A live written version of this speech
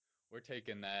We're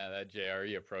taking that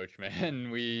JRE approach,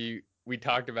 man. We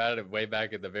talked about it way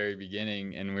back at the very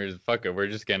beginning, and we're just fuck it. We're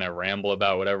just gonna ramble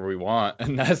about whatever we want,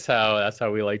 and that's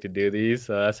how we like to do these.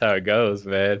 So that's how it goes,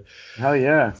 man. Hell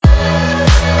yeah.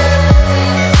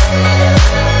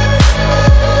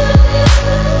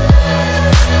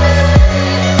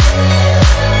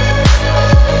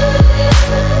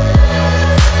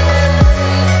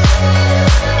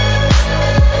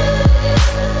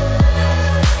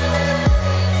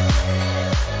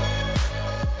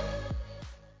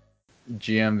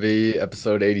 GMV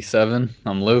episode 87.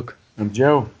 I'm Luke. I'm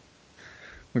Joe.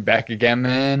 We're back again,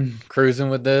 man. Cruising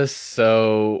with this.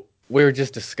 So we were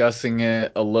just discussing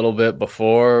it a little bit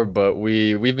before, but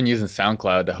we've been using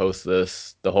SoundCloud to host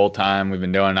this the whole time we've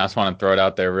been doing. I just want to throw it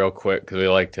out there real quick because we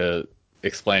like to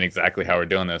explain exactly how we're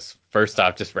doing this. First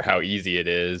off, just for how easy it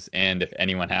is, and if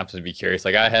anyone happens to be curious,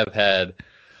 like I have had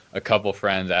a couple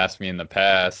friends asked me in the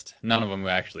past. None of them have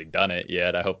actually done it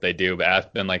yet. I hope they do.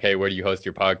 But been like, hey, where do you host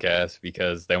your podcast?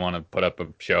 Because they want to put up a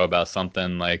show about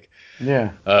something. Like,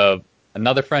 Yeah. uh,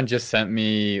 another friend just sent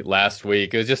me last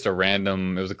week. It was just a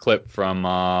random. It was a clip from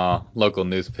local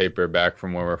newspaper back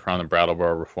from where we're from, the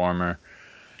Brattleboro Reformer,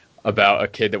 about a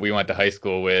kid that we went to high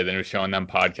school with, and it was showing them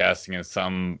podcasting in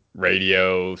some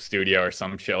radio studio or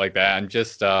some shit like that. And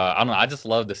just I don't know, I just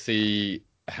love to see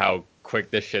how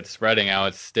quick this shit's spreading out.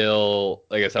 It's still,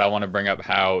 like I said, I want to bring up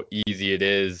how easy it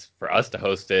is for us to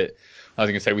host it. I was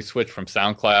gonna say we switched from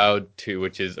SoundCloud to,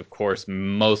 which is of course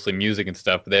mostly music and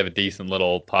stuff, but they have a decent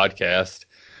little podcast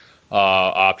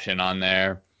option on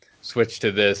there. Switch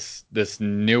to this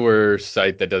newer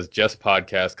site that does just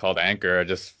podcasts called Anchor. I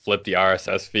just flipped the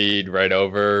RSS feed right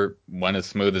over, went as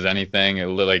smooth as anything.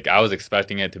 Like I was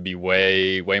expecting it to be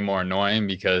way more annoying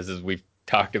because, as we've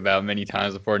talked about many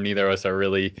times before, neither of us are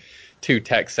really too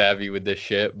tech savvy with this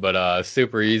shit. But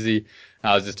super easy.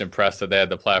 I was just impressed that they had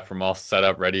the platform all set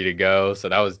up, ready to go. So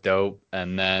that was dope.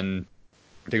 And then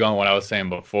to go on what I was saying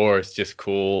before, it's just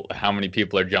cool how many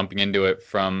people are jumping into it.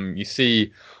 From, you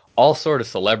see all sort of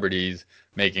celebrities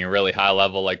making really high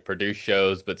level like produced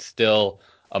shows, but still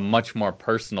a much more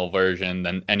personal version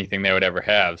than anything they would ever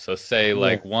have. So say Yeah.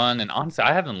 like one, and honestly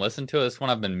I haven't listened to it. This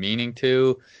one I've been meaning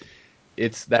to.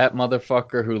 It's that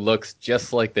motherfucker who looks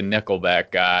just like the Nickelback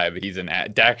guy, but he's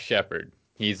Dax Shepard.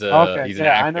 Okay. He's an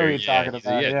Yeah, I know actor. who you're Yeah, talking he's a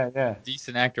about. yeah, Yeah, yeah.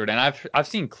 decent actor. And I've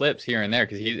seen clips here and there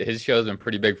because his show's been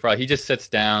pretty big for. He just sits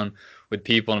down with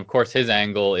people, and of course his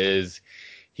angle is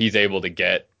he's able to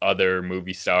get other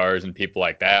movie stars and people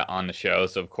like that on the show.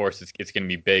 So of course it's going to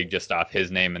be big just off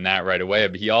his name and that right away.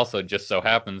 But he also just so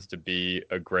happens to be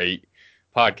a great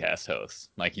podcast host.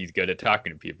 Like he's good at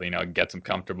talking to people, gets them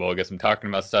comfortable, gets them talking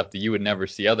about stuff that you would never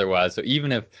see otherwise. So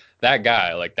even if that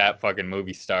guy, like that fucking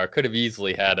movie star, could have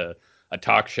easily had a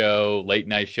talk show, late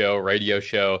night show, radio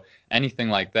show, anything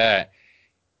like that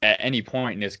at any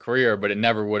point in his career, but it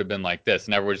never would have been like this.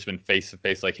 Never would have been face to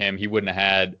face like him. He wouldn't have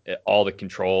had all the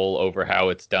control over how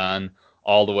it's done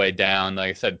all the way down. Like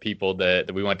I said, people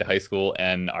that we went to high school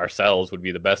and ourselves would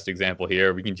be the best example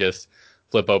here. We can just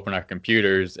flip open our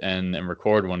computers and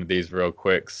record one of these real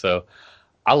quick. So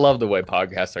I love the way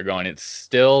podcasts are going. It's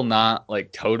still not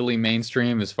like totally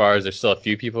mainstream as far as there's still a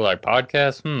few people like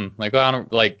podcasts. Like I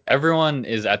don't like everyone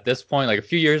is at this point. Like a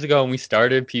few years ago when we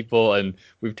started, people and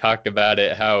we've talked about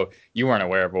it how you weren't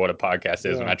aware of what a podcast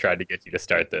is when Yeah. I tried to get you to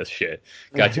start this shit.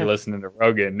 Got you listening to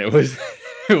Rogan. It was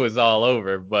it was all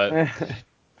over. But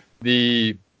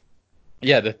the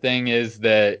yeah, the thing is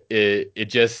that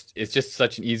it's just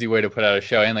such an easy way to put out a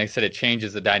show, and like I said, it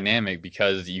changes the dynamic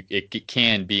because it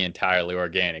can be entirely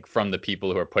organic from the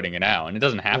people who are putting it out, and it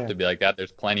doesn't have Yeah. to be like that.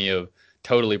 There's plenty of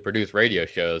totally produced radio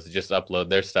shows that just upload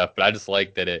their stuff, but I just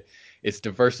like that it's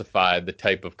diversified the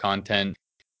type of content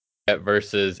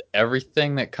versus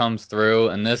everything that comes through,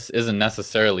 and this isn't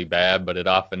necessarily bad, but it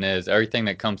often is. Everything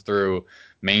that comes through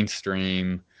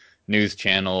mainstream news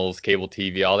channels, cable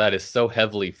TV, all that is so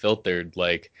heavily filtered.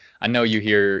 Like I know you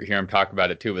hear him talk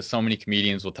about it too, but so many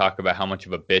comedians will talk about how much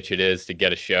of a bitch it is to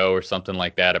get a show or something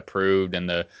like that approved and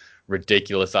the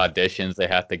ridiculous auditions they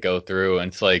have to go through.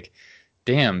 And it's like,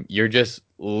 damn, you're just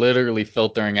literally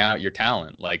filtering out your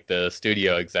talent, like the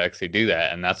studio execs who do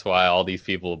that. And that's why all these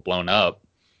people have blown up,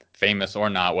 famous or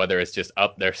not, whether it's just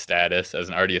up their status as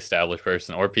an already established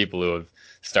person or people who have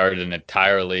started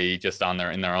entirely just on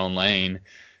their in their own lane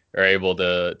are able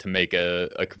to make a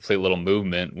complete little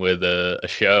movement with a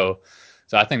show.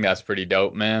 So I think that's pretty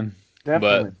dope, man.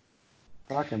 Definitely.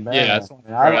 But Fucking yeah, I badass. just want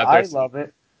Man. to throw it out there. I So, love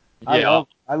it. yeah,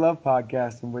 I love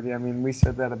podcasting with you. I mean, we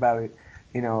said that about it,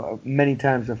 many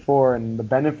times before, and the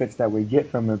benefits that we get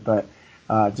from it. But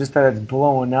just that it's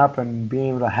blowing up and being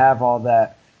able to have all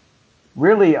that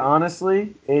Really,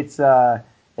 honestly, it's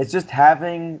just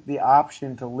having the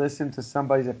option to listen to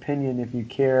somebody's opinion if you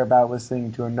care about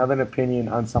listening to another opinion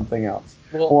on something else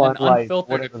Well, or on an life, unfiltered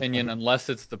whatever the fuck opinion, it is. unless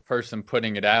it's the person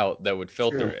putting it out that would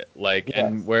filter True. it. Like,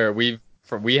 and Yes. where we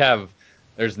have,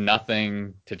 there's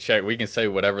nothing to check. We can say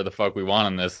whatever the fuck we want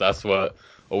on this. That's what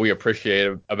we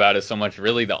appreciate about it so much.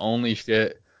 Really, the only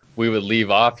shit we would leave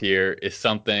off here is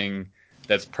something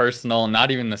that's personal, not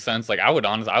even the sense like I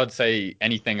would say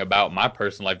anything about my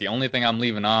personal life. The only thing I'm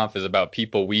leaving off is about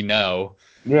people we know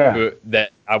Yeah. who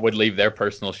that I would leave their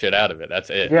personal shit out of it. That's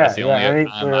it. That's Yeah. the Yeah. only Any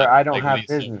time where I I don't like have leave.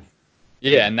 business.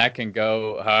 Yeah, and that can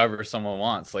go however someone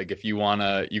wants. Like if you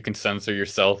wanna, you can censor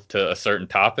yourself to a certain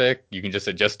topic. You can just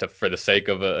adjust to, for the sake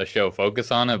of a show,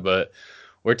 focus on it. But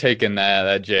we're taking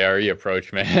that JRE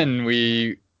approach, man.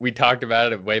 We talked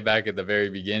about it way back at the very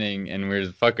beginning, and we're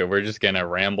just, fuck it. We're just gonna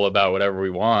ramble about whatever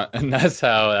we want, and that's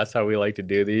how we like to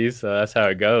do these. So that's how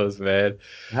it goes, man.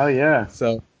 Hell yeah.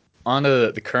 So on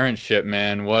to the current shit,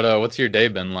 man. What's your day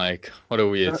been like? What are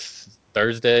we? It's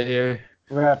Thursday here.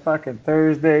 We're at fucking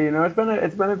Thursday. You know, it's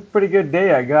been a pretty good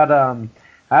day. I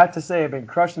have to say I've been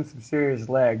crushing some serious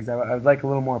legs. I'd like a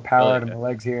little more Hell power to yeah. my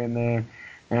legs here and there,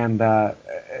 and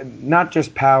not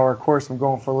just power. Of course, I'm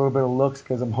going for a little bit of looks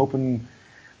because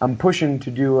I'm pushing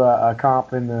to do a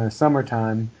comp in the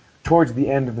summertime, towards the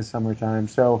end of the summertime.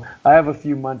 So I have a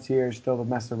few months here still to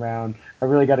mess around. I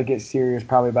really got to get serious,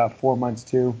 probably about 4 months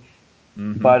too.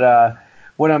 Mm-hmm. But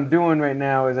what I'm doing right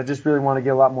now is I just really want to get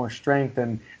a lot more strength.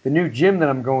 And the new gym that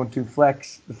I'm going to, the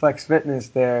Flex Fitness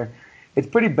there, it's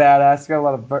pretty badass. It's got a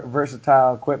lot of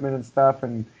versatile equipment and stuff.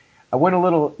 And I went a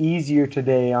little easier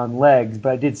today on legs,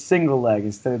 but I did single leg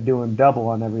instead of doing double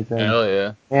on everything. Hell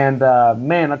yeah. And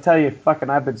man, I tell you, fucking,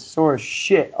 I've been sore as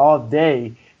shit all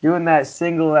day doing that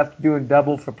single after doing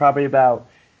double for probably about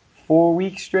 4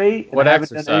 weeks straight, and I What haven't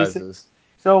done anything. exercises?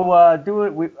 So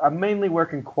I'm mainly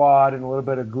working quad and a little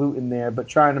bit of glute in there, but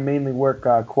trying to mainly work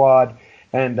quad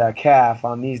and calf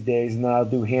on these days, and then I'll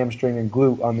do hamstring and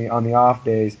glute on the off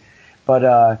days.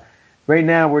 But right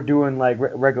now we're doing like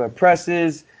regular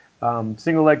presses,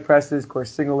 single leg presses, of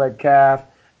course, single leg calf,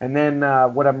 and then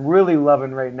what I'm really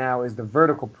loving right now is the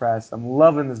vertical press. I'm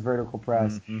loving this vertical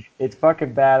press. Hmm. It's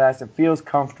fucking badass. It feels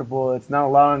comfortable. It's not a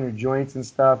lot on your joints and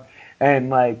stuff. And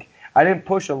like I didn't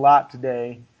push a lot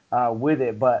today with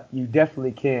it, but you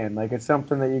definitely can. Like it's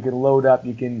something that you can load up.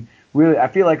 You can really. I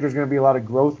feel like there's going to be a lot of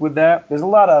growth with that. There's a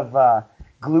lot of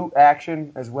glute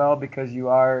action as well because you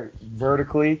are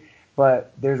vertically,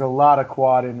 but there's a lot of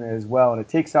quad in there as well, and it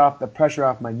takes off the pressure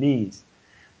off my knees.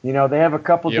 You know, they have a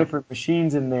couple Yep. different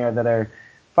machines in there that are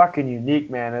fucking unique,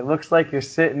 man. It looks like you're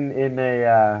sitting in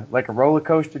a like a roller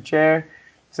coaster chair.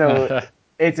 So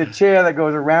it's a chair that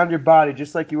goes around your body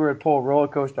just like you were to pull a roller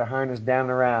coaster harness down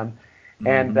and around.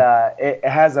 And Hmm. it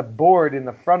has a board in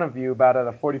the front of you about at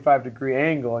a 45-degree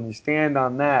angle, and you stand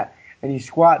on that and you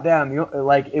squat down.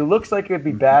 Like it looks like it would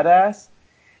be badass,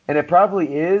 and it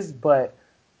probably is, but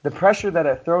the pressure that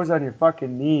it throws on your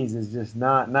fucking knees is just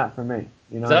not for me.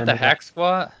 You know Is what I that the mean? hack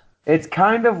squat? It's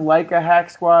kind of like a hack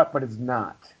squat, but it's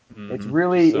not. It's Hmm. Just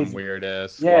really some it's weird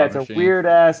ass yeah, squat it's a machine. weird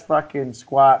ass fucking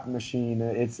squat machine.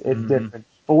 It's Hmm. different.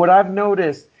 But what I've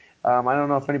noticed, I don't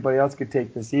know if anybody else could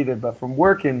take this either, but from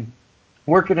working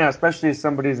out, especially as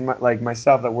somebody like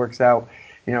myself that works out,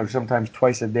 you know, sometimes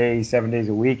twice a day, 7 days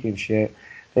a week and shit.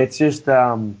 It's just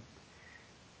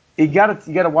you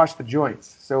gotta watch the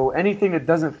joints. So anything that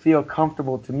doesn't feel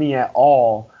comfortable to me at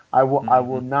all, I will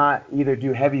Hmm. not either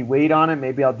do heavy weight on it.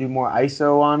 Maybe I'll do more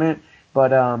ISO on it,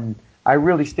 but I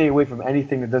really stay away from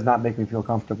anything that does not make me feel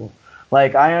comfortable.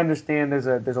 Like I understand there's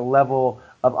a level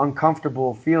of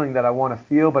uncomfortable feeling that I want to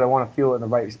feel, but I want to feel it in the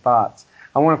right spots.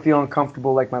 I want to feel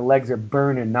uncomfortable, like my legs are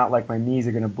burning, not like my knees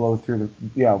are gonna blow through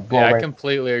blow Yeah, I right.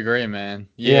 completely agree, man.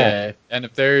 Yeah, Yeah, and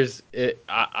if there's it,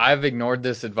 I've ignored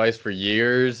this advice for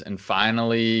years, and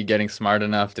finally getting smart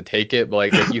enough to take it. But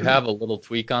like, if you have a little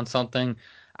tweak on something,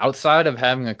 outside of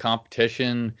having a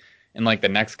competition in like the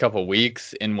next couple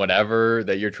weeks in whatever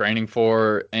that you're training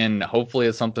for, and hopefully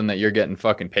it's something that you're getting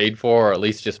fucking paid for, or at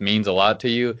least just means a lot to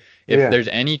you. If yeah, there's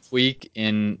any tweak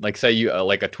in, like, say you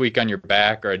like a tweak on your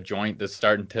back or a joint that's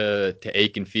starting to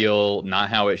ache and feel not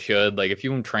how it should, like if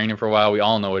you've been training for a while, we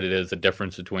all know what it is, the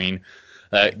difference between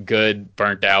that good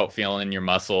burnt out feeling in your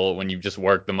muscle when you've just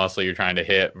worked the muscle you're trying to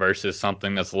hit versus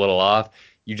something that's a little off.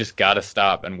 You just got to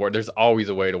stop and work. There's always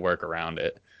a way to work around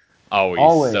it, always.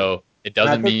 always. So it And I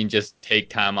doesn't think mean just take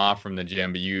time off from the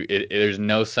gym, but there's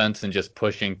no sense in just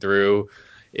pushing through.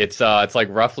 It's like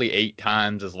roughly 8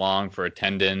 times as long for a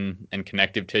tendon and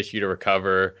connective tissue to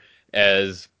recover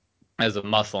as as a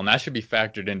muscle, and that should be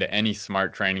factored into any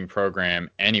smart training program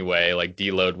anyway, like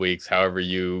deload weeks, however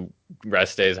you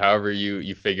rest days, however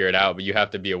you figure it out. But you have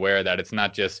to be aware that it's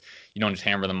not just you don't just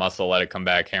hammer the muscle, let it come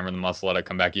back, hammer the muscle, let it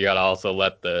come back. You got to also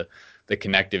let the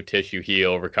connective tissue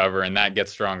heal, recover, and that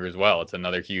gets stronger as well. It's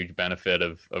another huge benefit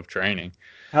of training.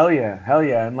 Hell yeah, hell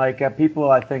yeah. And like people,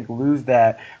 I think, lose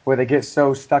that where they get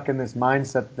so stuck in this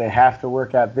mindset that they have to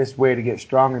work out this way to get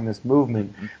strong in this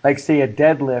movement. Like, say, a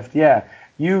deadlift, yeah.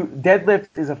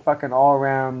 Deadlift is a fucking all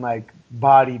around like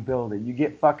bodybuilder. You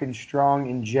get fucking strong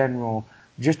in general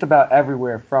just about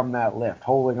everywhere from that lift,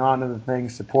 holding on to the thing,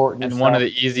 supporting And one of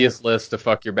yourself, the easiest lists to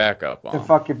fuck your back up to on.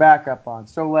 fuck your back up on.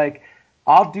 So like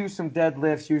I'll do some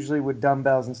deadlifts usually with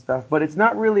dumbbells and stuff, but it's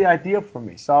not really ideal for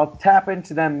me. So I'll tap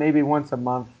into them maybe once a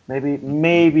month,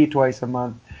 maybe twice a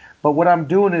month. But what I'm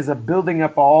doing is I'm building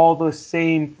up all those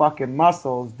same fucking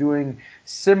muscles, doing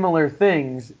similar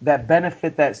things that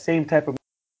benefit that same type of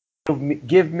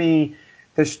give me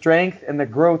the strength and the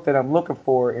growth that I'm looking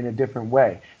for in a different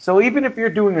way. So even if you're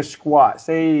doing a squat,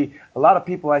 say a lot of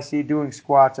people I see doing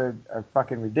squats are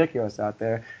fucking ridiculous out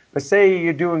there, but say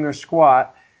you're doing a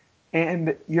squat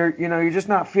and you're just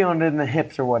not feeling it in the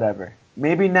hips or whatever.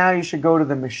 Maybe now you should go to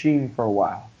the machine for a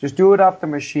while. Just do it off the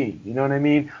machine. You know what I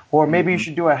mean? Or maybe you Hmm.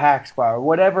 should do a hack squat or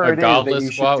whatever A it is that goblet you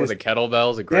should squat with just a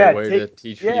kettlebell is a great yeah, way to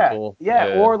teach yeah, people. yeah,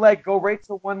 Yeah. or like go right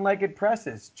to one-legged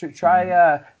presses. Try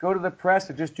Mhm. go to the press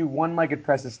and just do one-legged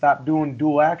presses. Stop doing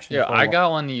dual action Yeah, for a I while.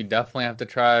 got one that you definitely have to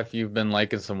try if you've been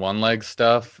liking some one leg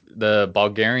stuff. The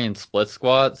Bulgarian split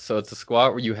squat. So it's a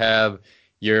squat where you have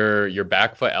your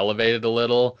back foot elevated a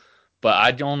little. But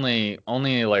I'd only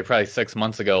like probably 6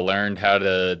 months ago learned how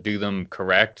to do them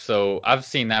correct. So I've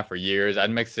seen that for years.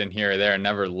 I'd mix it in here or there and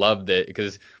never loved it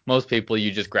because most people you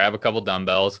just grab a couple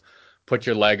dumbbells, put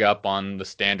your leg up on the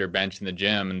standard bench in the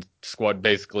gym and squat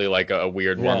basically like a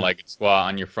weird Yeah, one-legged squat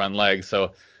on your front leg.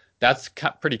 So that's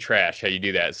pretty trash how you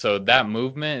do that. So that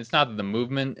movement, it's not that the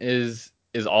movement is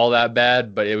all that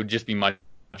bad, but it would just be much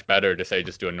better to say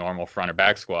just do a normal front or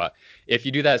back squat. If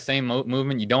you do that same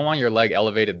movement, you don't want your leg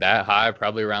elevated that high,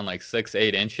 probably around like 6,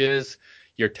 8 inches.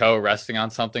 Your toe resting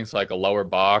on something, so like a lower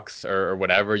box or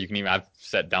whatever. You can even have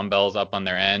set dumbbells up on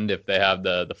their end if they have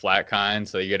the flat kind,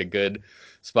 so you get a good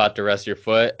spot to rest your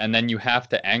foot. And then you have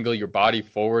to angle your body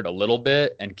forward a little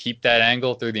bit and keep that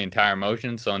angle through the entire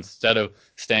motion. So instead of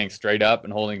staying straight up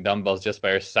and holding dumbbells just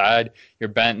by your side, you're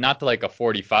bent not to like a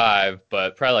 45,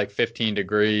 but probably like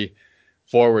 15-degree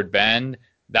forward bend.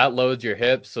 That loads your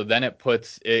hips. So then it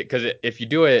puts it, because if you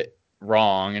do it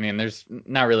wrong, I mean, there's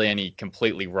not really any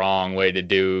completely wrong way to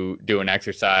do an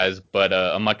exercise, but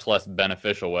a much less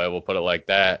beneficial way, we'll put it like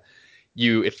that.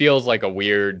 It feels like a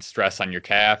weird stress on your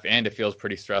calf, and it feels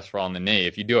pretty stressful on the knee.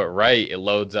 If you do it right, it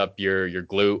loads up your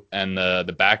glute and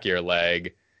the back of your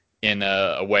leg in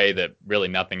a way that really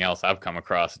nothing else I've come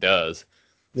across does.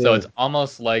 So yeah. it's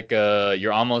almost like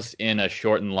you're almost in a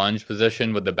shortened lunge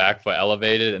position with the back foot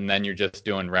elevated, and then you're just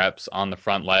doing reps on the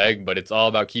front leg. But it's all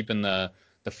about keeping the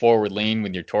forward lean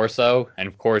with your torso, and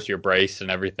of course your brace and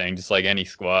everything, just like any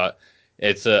squat.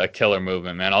 It's a killer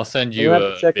movement, man. I'll send I'm gonna you have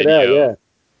to a check it out. video. Yeah,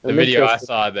 The I'm video I interested.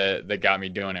 saw that got me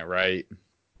doing it right.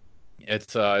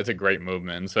 It's a great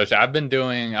movement. Especially I've been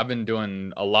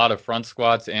doing a lot of front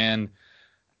squats, and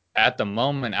at the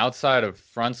moment, outside of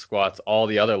front squats, all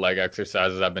the other leg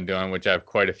exercises I've been doing, which I have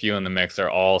quite a few in the mix, are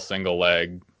all single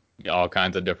leg, all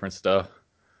kinds of different stuff.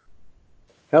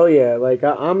 Hell yeah! Like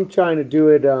I'm trying to do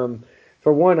it.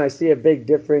 For one, I see a big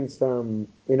difference.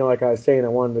 Like I was saying, I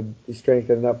wanted to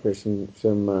strengthen it up for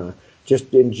some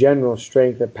just in general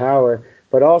strength and power,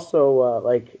 but also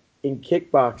like in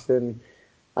kickboxing,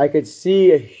 I could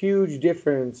see a huge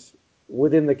difference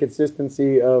within the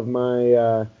consistency of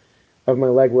my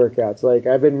leg workouts. Like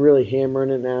I've been really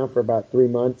hammering it now for about 3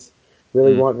 months.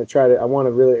 Really Mm, wanting to try to. I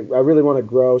really want to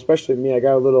grow. Especially me. I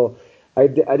got a little. I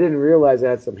didn't realize I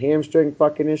had some hamstring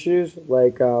fucking issues.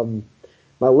 Like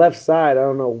my left side. I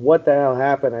don't know what the hell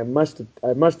happened. I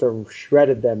must have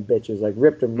shredded them bitches. Like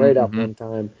ripped them right up mm-hmm. one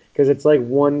time because it's like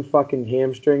one fucking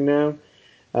hamstring now.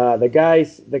 The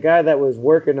guy that was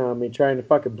working on me, trying to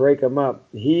fucking break him up,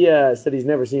 he said he's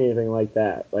never seen anything like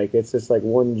that. Like it's just like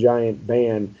one giant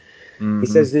band. He Mm-hmm.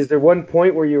 says, "Is there one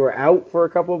point where you were out for a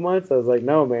couple of months?" I was like,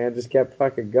 "No, man, just kept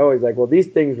fucking going." He's like, "Well, these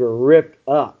things were ripped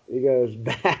up." He goes,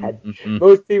 "Bad. Mm-hmm.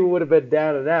 Most people would have been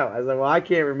down and out." I was like, "Well, I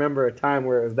can't remember a time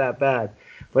where it was that bad."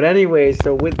 But anyway,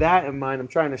 so with that in mind, I'm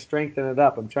trying to strengthen it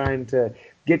up. I'm trying to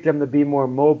get them to be more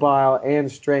mobile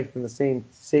and strength in the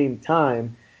same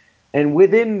time. And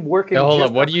within Yeah, working hold up. just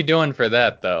on What are you doing for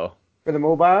that though? for the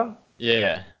mobile,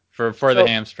 Yeah, for the so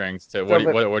hamstrings. To so what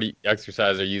for what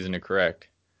exercise are you using to correct?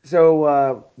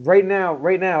 So right now,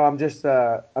 I'm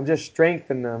just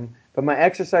strengthening them. But my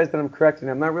exercise that I'm correcting,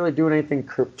 I'm not really doing anything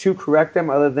to correct them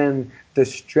other than the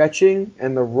stretching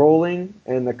and the rolling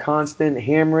and the constant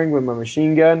hammering with my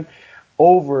machine gun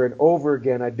over and over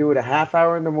again. I do it a half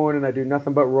hour in the morning. I do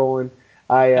nothing but rolling.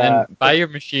 I And by your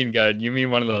machine gun, you mean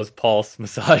one of those pulse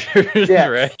massagers, Yes,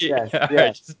 right? yes, All right,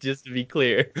 yes. just to be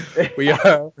clear, we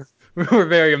are we're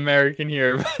very American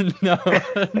here, but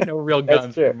no real That's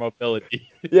guns true. for mobility.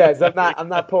 Yes, I'm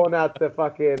not pulling out the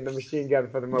machine gun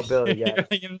for the mobility guy.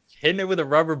 Hitting it with a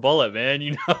rubber bullet, man.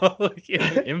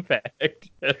 Impact.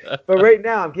 But right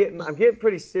now, I'm getting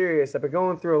pretty serious. I've been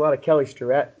going through a lot of Kelly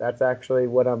Starrett. That's actually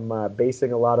what I'm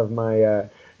basing a lot of my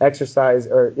exercise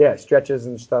or yeah stretches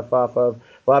and stuff off of.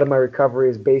 A lot of my recovery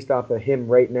is based off of him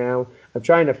right now. I'm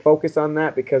trying to focus on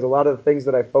that because a lot of the things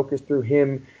that I focus through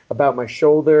him about my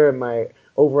shoulder and my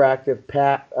overactive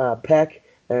pec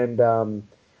and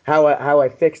how I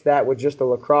fixed that with just a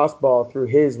lacrosse ball through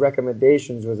his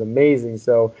recommendations was amazing.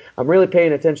 So I'm really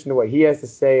paying attention to what he has to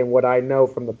say and what I know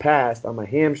from the past on my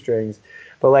hamstrings.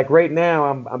 But like right now,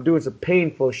 I'm doing some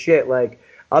painful shit. Like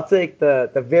I'll take the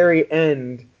very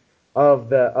end of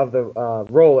the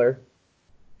roller.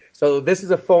 So this is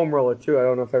a foam roller too. I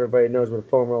don't know if everybody knows what a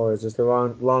foam roller is. Just a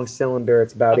long cylinder.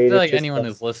 It's about I eight feel like inches. anyone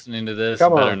who's listening to this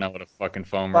Come better on. know what a fucking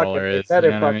foam Fucking, roller they is. You better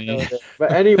know what I fucking know mean? this.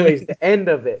 But anyways, the end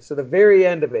of it. So the very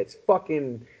end of it's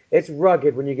fucking, it's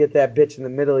rugged when you get that bitch in the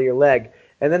middle of your leg.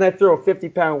 And then I throw a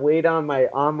 50-pound weight on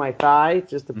my thigh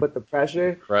just to put the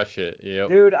pressure. Crush it. Yep.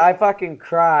 Dude, I fucking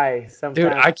cry Dude,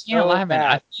 sometimes I can't so lie, man.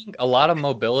 I bad. think a lot of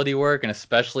mobility work, and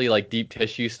especially like deep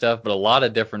tissue stuff, but a lot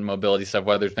of different mobility stuff,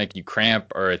 whether it's making you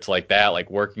cramp or it's like that, like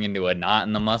working into a knot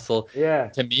in the muscle, Yeah.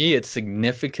 to me, it's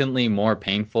significantly more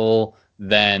painful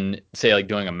than, say, like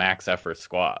doing a max effort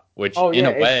squat, which Oh in yeah,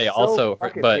 a it's way so also,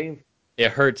 fucking but painful. it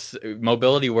hurts.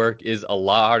 Mobility work is a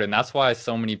lot harder, and that's why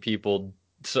so many people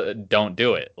don't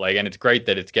do it. Like, and it's great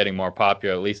that it's getting more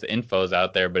popular. At least the info's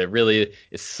out there, but it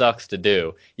sucks to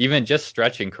do. Even just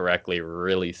stretching correctly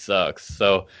really sucks.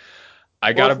 So I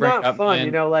Well, gotta it's bring not up, fun,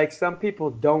 man. like some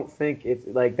people don't think it's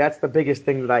like that's the biggest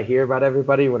thing that I hear about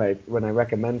everybody when I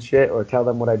recommend shit or tell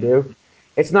them what I do.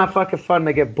 It's not fucking fun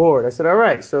to get bored. I said, all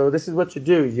right, so this is what you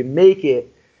do.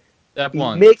 Step You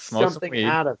one, make smoke some something weed.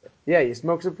 out of it. Yeah, you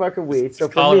smoke some fucking It's, weed. it's So for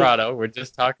me, Colorado. We're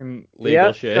just talking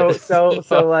legal yep. shit.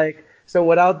 So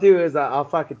what I'll do is I'll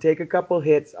fucking take a couple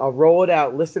hits, I'll roll it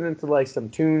out, listening to like some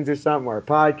tunes or something or a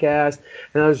podcast,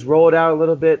 and I'll just roll it out a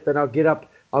little bit. Then I'll get up,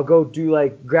 I'll go do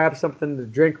like grab something to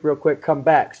drink real quick, come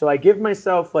back. So I give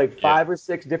myself like Yeah, 5 or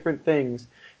 6 different things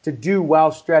to do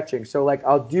while stretching. So like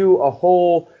I'll do a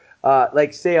whole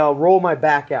like say I'll roll my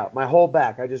back out, my whole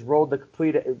back. I just rolled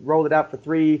it out for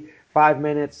 3, 5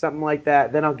 minutes, something like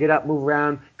that. Then I'll get up, move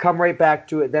around, come right back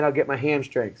to it. Then I'll get my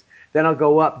hamstrings. Then I'll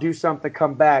go up, do something,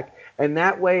 come back, and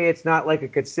that way it's not like a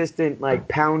consistent like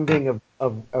pounding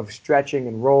of stretching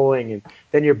and rolling, and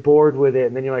then you're bored with it,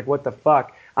 and then you're like, what the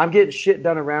fuck? I'm getting shit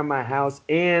done around my house,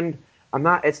 and I'm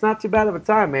not. It's not too bad of a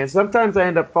time, man. Sometimes I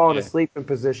end up falling yeah, asleep in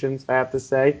positions. I have to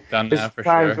say, done there's that for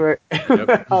times sure. where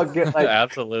Yep, I'll get like real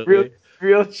absolutely.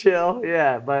 real chill,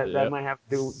 yeah, but that Yep. might have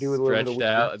to do with a little bit of Stretched weakness.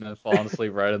 out and then falling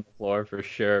asleep right on the floor for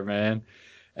sure, man.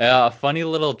 A funny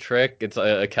little trick. It's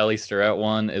a Kelly Starrett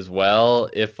one as well.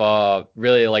 If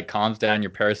really like calms down your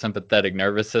parasympathetic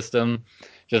nervous system,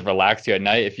 just relax you at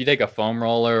night. If you take a foam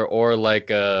roller or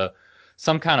like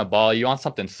some kind of ball, you want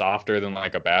something softer than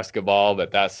like a basketball,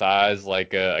 but that size,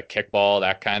 like a kickball,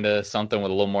 that kind of something with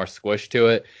a little more squish to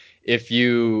it. If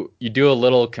you do a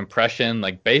little compression,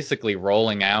 like basically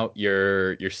rolling out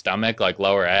your stomach, like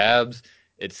lower abs,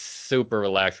 it's super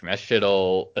relaxing. That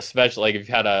shit'll, especially like if you've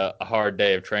had a hard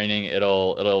day of training,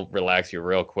 it'll relax you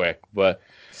real quick. But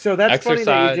So that's funny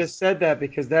that you exercise, just said that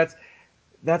because that's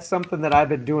something that I've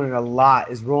been doing a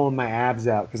lot is rolling my abs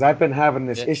out because I've been having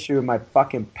this yeah, issue in my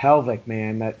fucking pelvic,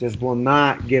 man, that just will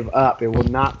not give up. It will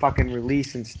not fucking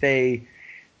release and stay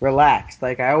relaxed.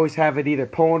 Like I always have it either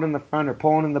pulling in the front or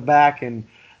pulling in the back, and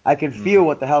I can mm, feel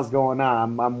what the hell's going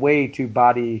on. I'm way too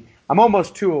body. I'm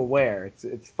almost too aware.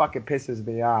 It's fucking pisses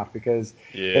me off because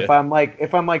yeah, if I'm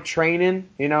like training,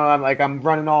 I'm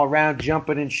running all around,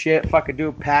 jumping and shit, fucking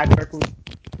doing pad work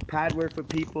with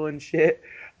people and shit.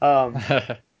 Um,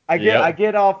 I yep.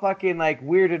 get all fucking like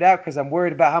weirded out because I'm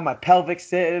worried about how my pelvic's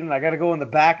sitting. And I got to go in the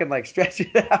back and like stretch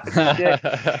it out and shit.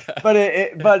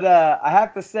 But I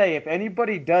have to say, if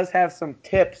anybody does have some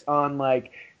tips on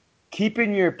like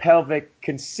keeping your pelvic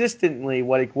consistently,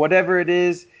 like whatever it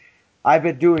is, I've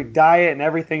been doing diet and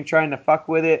everything trying to fuck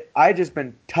with it. I just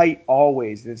been tight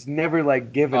always. It's never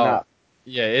like given Oh, up.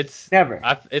 Yeah, Never.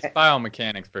 it's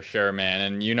biomechanics for sure, man.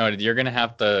 And you know, you're gonna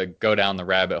have to go down the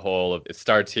rabbit hole of it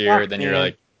starts here, Fuck, then you're man.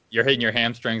 like you're hitting your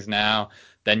hamstrings now,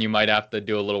 then you might have to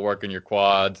do a little work in your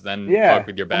quads, then fuck Yeah.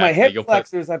 with your Well, my back. Like hip you'll put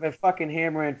flexors I've been fucking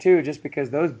hammering too, just because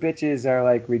those bitches are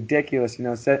like ridiculous. You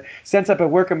know, since I've been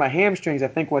working my hamstrings, I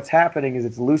think what's happening is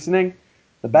it's loosening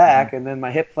the Mhm. back, and then my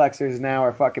hip flexors now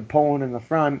are fucking pulling in the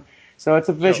front. So it's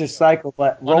a Yo, vicious cycle.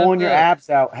 But one of rolling your the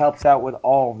abs out helps out with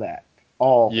all of that.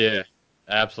 All of it. Yeah,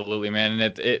 absolutely, man.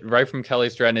 And it right from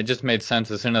Kelly's thread, and it just made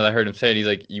sense as soon as I heard him say it. He's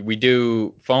like, we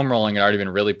do foam rolling had already been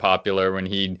really popular when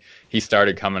he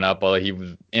started coming up. Although he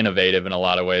was innovative in a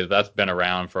lot of ways, that's been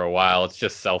around for a while. It's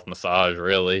just self massage,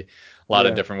 really. A lot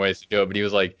of Yeah. different ways to do it. But he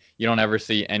was like, you don't ever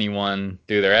see anyone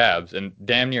do their abs, and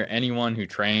damn near anyone who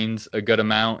trains a good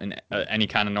amount in any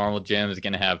kind of normal gym is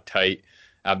going to have tight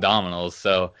abdominals.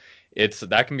 So it's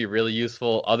that can be really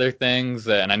useful. Other things,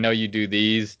 and I know you do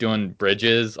these, doing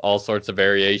bridges, all sorts of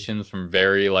variations from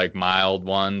very like mild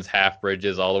ones, half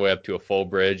bridges, all the way up to a full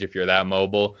bridge if you're that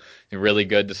mobile. It's really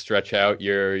good to stretch out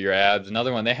your abs.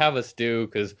 Another one they have us do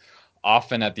because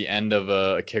often at the end of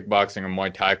a kickboxing or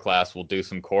Muay Thai class, we'll do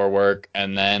some core work,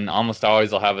 and then almost always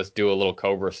they'll have us do a little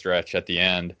cobra stretch at the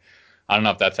end. I don't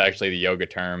know if that's actually the yoga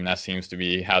term. That seems to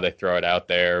be how they throw it out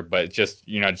there. But just,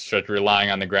 just relying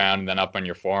on the ground and then up on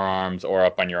your forearms or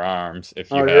up on your arms if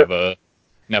Oh, you yeah. have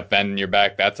enough bend in your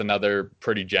back. That's another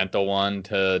pretty gentle one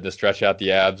to stretch out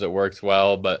the abs. It works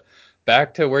well. But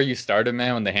back to where you started,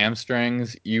 man, with the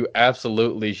hamstrings, you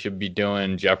absolutely should be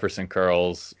doing Jefferson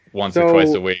curls once or twice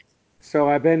a So week. So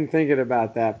I've been thinking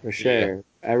about that for Yeah. sure.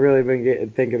 I really been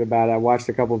thinking about it. I watched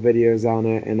a couple videos on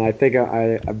it, and I think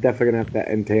I'm definitely gonna have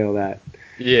to entail that.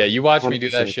 Yeah, you watch me do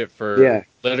that 100%. shit for Yeah.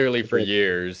 literally for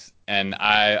years, and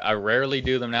I rarely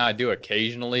do them now. I do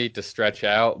occasionally to stretch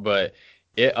out, but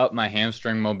it upped my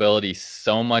hamstring mobility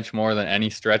so much more than any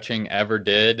stretching ever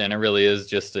did, and it really is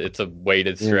just it's a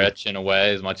weighted Yeah. stretch in a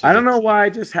way as much I as don't know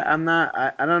it's. why. I'm not.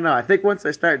 I don't know. I think once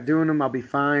I start doing them, I'll be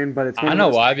fine. But it's one I of know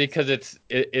those why things. because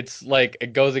it's like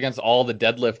it goes against all the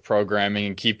deadlift programming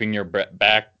and keeping your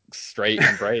back straight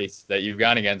and braced that you've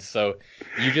gone against. So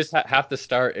you just have to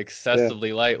start Yeah.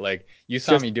 excessively light. Like you It's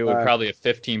saw just me do it probably a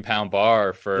 15-pound bar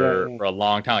yeah. for Yeah. for a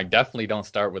long time. Like definitely don't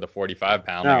start with a 45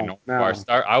 pound like a No. normal bar.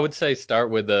 No. I would say start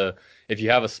with a if you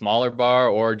have a smaller bar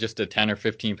or just a 10 or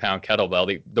 15 pound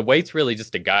kettlebell. The weight's really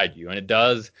just to guide you, and it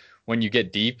does when you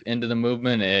get deep into the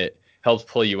movement. It helps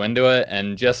pull you into it.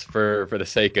 And just for the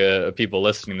sake of people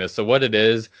listening to this, so what it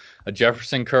is, a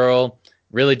Jefferson curl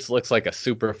really just looks like a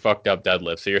super fucked up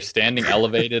deadlift. So you're standing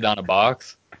elevated on a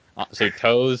box, so your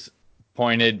toes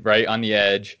pointed right on the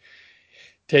edge.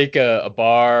 Take a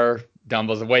bar,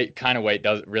 dumbbells, the weight kind of weight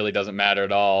doesn't matter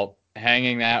at all.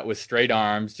 Hanging that with straight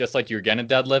arms, just like you're getting a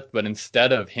deadlift, but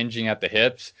instead of hinging at the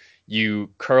hips, you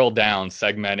curl down,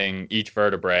 segmenting each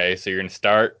vertebrae. So you're gonna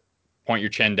start, point your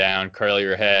chin down, curl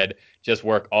your head, just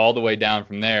work all the way down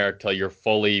from there till you're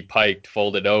fully piked,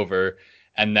 folded over,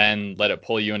 and then let it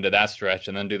pull you into that stretch,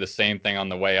 and then do the same thing on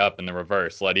the way up in the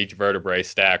reverse. Let each vertebrae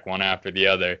stack one after the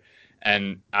other.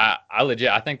 And I legit,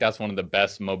 I think that's one of the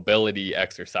best mobility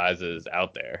exercises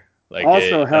out there. Like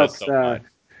Also it does helps. so much.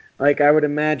 Like I would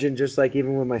imagine, just like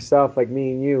even with myself, like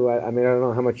me and you. I mean, I don't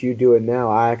know how much you do it now.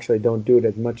 I actually don't do it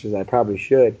as much as I probably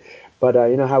should. But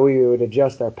you know how we would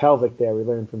adjust our pelvic there. We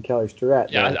learned from Kelly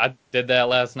Starrett Yeah, there. I did that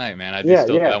last night, man. I do Yeah,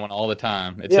 still do yeah, that one all the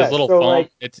time. It's his yeah. little So foam.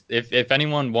 like, It's if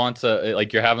anyone wants a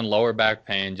like you're having lower back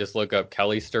pain, just look up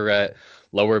Kelly Starrett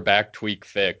lower back tweak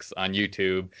fix on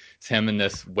YouTube. It's him and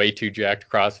this way too jacked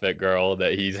CrossFit girl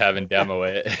that he's having demo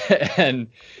it, and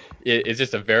it's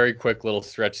just a very quick little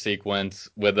stretch sequence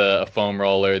with a foam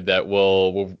roller that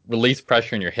will release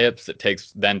pressure in your hips. It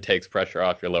takes pressure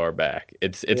off your lower back.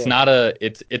 It's yeah, not a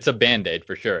it's a band-aid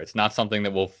for sure. It's not something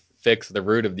that will fix the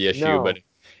root of the issue, but no.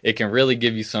 it can really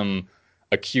give you some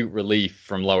acute relief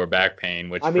from lower back pain,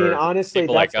 which I mean, for honestly,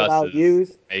 people like that's what us I'll is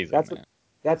use. amazing, That's what man.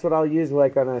 that's what I'll use.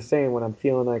 Like when I was saying, when I'm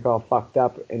feeling like all fucked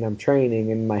up and I'm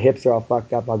training and my hips are all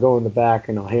fucked up, I'll go in the back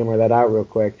and I'll hammer that out real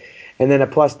quick. And then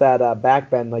plus that back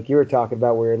bend, like you were talking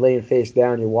about, where you're laying face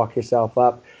down, you walk yourself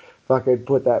up. Fucking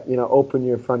put that, open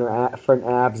your front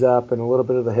abs up and a little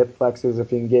bit of the hip flexors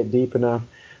if you can get deep enough.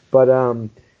 But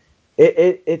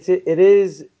it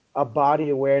is a body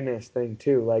awareness thing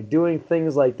too, like doing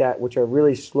things like that which are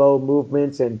really slow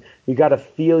movements, and you got to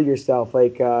feel yourself,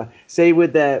 like say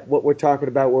with that what we're talking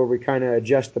about where we kind of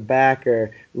adjust the back or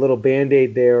a little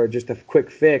band-aid there or just a quick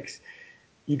fix.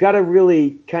 You got to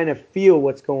really kind of feel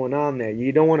what's going on there.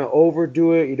 You don't want to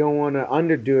overdo it, you don't want to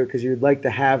underdo it, because you'd like to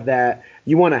have that,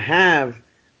 you want to have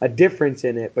a difference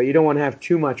in it, but you don't want to have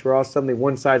too much where all suddenly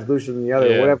one side's looser than the other,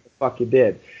 Yeah. whatever the fuck you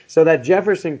did. So that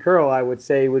Jefferson curl, I would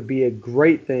say, would be a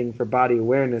great thing for body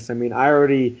awareness. I mean, I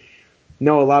already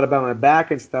know a lot about my back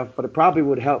and stuff, but it probably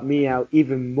would help me out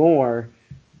even more,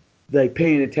 like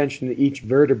paying attention to each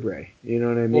vertebrae. You know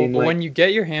what I Well, mean? Like, when you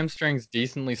get your hamstrings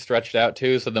decently stretched out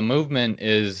too, so the movement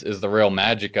is the real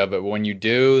magic of it. But when you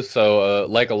do, so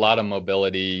like a lot of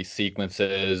mobility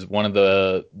sequences, one of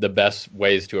the best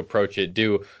ways to approach it,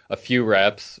 do a few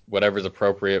reps, whatever's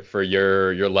appropriate for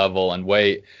your level and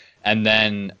weight, and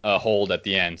then a hold at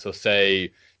the end. So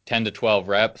say 10 to 12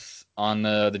 reps on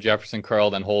the Jefferson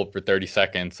curl, then hold for 30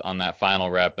 seconds on that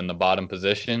final rep in the bottom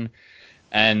position.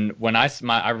 And when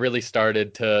I really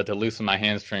started to loosen my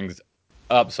hamstrings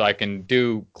up so I can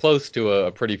do close to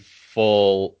a pretty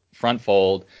full front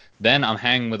fold, then I'm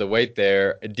hanging with a weight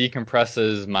there. It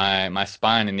decompresses my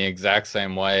spine in the exact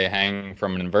same way hanging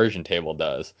from an inversion table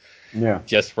does, yeah.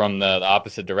 just from the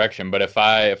opposite direction. But if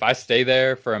I stay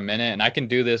there for a minute, and I can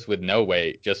do this with no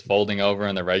weight, just folding over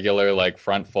in the regular like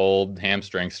front fold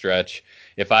hamstring stretch.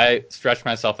 If I stretch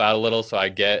myself out a little so I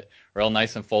get real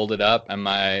nice and folded up and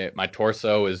my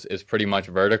torso is pretty much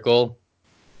vertical,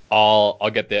 I'll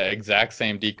get the exact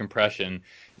same decompression,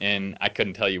 and I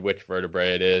couldn't tell you which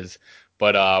vertebrae it is,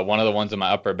 but one of the ones in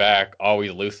my upper back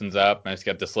always loosens up, and it's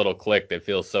got this little click that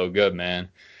feels so good, man.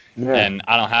 Yeah. And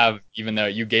I don't have, even though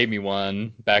you gave me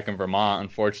one back in Vermont,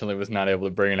 unfortunately was not able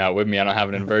to bring it out with me. I don't have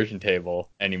an inversion table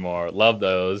anymore. Love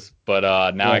those, but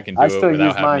now I Yeah, can I do it still without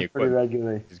use having the mine pretty equipment,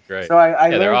 regularly. which is great. So I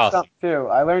Yeah, they're learned awesome. something too.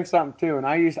 I learned something too, and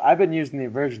I've been using the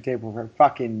inversion table for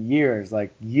fucking years,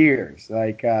 like years,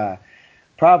 like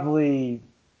probably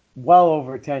well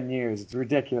over 10 years. It's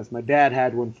ridiculous. My dad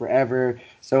had one forever,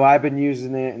 so I've been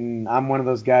using it, and I'm one of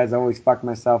those guys that always fuck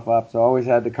myself up, so I always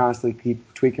had to constantly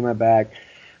keep tweaking my back.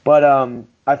 But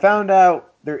I found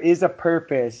out there is a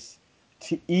purpose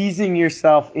to easing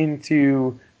yourself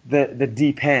into the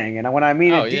deep hang, and when I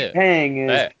mean a Oh deep yeah, hang is,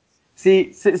 that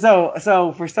see,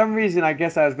 so for some reason, I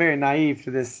guess I was very naive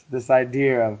to this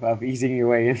idea of easing your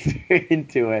way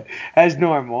into it as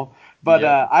normal. But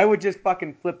yep. I would just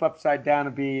fucking flip upside down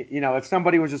and be, if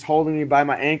somebody was just holding me by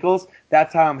my ankles,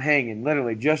 that's how I'm hanging,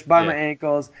 literally, just by my Yeah.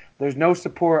 ankles. There's no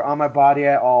support on my body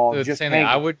at all, It's the just same thing.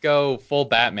 I hanging. would go full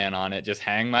Batman on it, just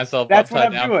hang myself That's what upside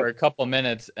I'm down doing. for a couple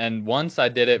minutes. And once I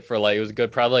did it for like, it was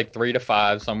good, probably like 3 to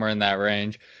 5, somewhere in that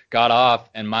range. Got off,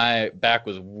 and my back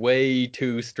was way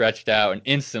too stretched out. And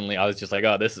instantly I was just like,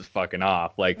 oh, this is fucking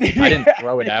off. Like, I didn't Yeah,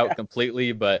 throw it out yeah.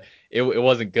 completely, but it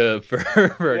wasn't good for,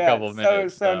 for a Yeah, couple so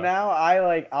minutes. so So, now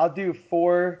I'll do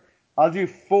four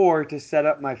to set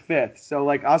up my fifth. So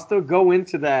like I'll still go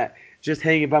into that just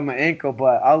hanging by my ankle,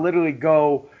 but I'll literally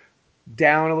go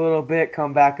down a little bit,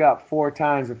 come back up 4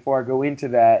 times before I go into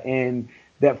that. And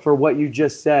that, for what you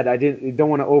just said, don't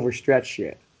want to overstretch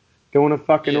shit. Don't want to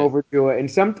fucking yeah. overdo it. And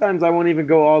sometimes I won't even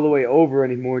go all the way over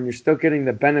anymore, and you're still getting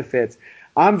the benefits.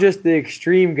 I'm just the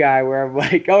extreme guy where I'm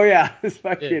like, oh yeah, this Yeah.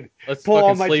 fucking Let's pull all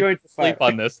fucking my sleep joints sleep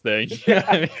apart. on this thing. You know Yeah, what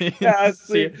I yeah, mean? I See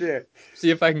sleep there. see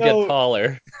if I can get So,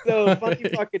 taller. so funny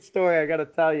fucking story. I gotta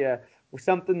tell you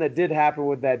something that did happen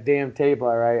with that damn table.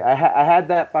 All right, I had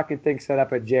that fucking thing set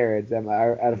up at Jared's at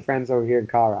a friend's over here in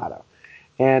Colorado,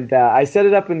 and I set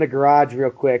it up in the garage real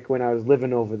quick when I was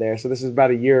living over there. So this is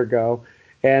about a year ago,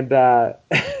 and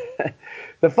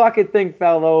the fucking thing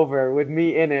fell over with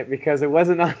me in it because it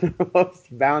wasn't on the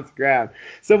most bounced ground.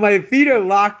 So my feet are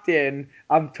locked in.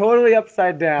 I'm totally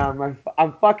upside down.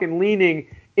 I'm fucking leaning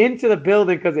into the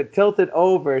building because it tilted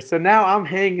over. So now I'm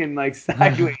hanging like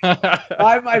sideways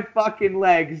by my fucking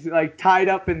legs, like tied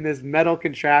up in this metal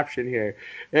contraption here.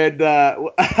 And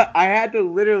I had to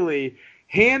literally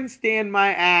handstand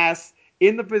my ass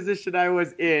in the position I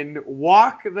was in,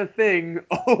 walk the thing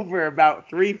over about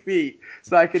 3 feet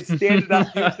so I could stand it up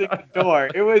using the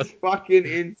door. It was fucking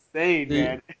insane, The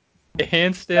man.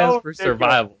 handstands So for ridiculous.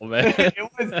 survival, man. It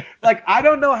was like I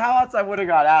don't know how else I would have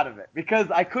got out of it because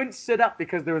I couldn't sit up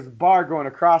because there was a bar going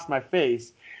across my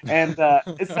face, and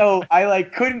so I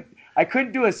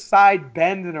couldn't do a side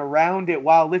bend and around it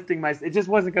while lifting my. It just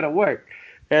wasn't gonna work.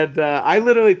 And I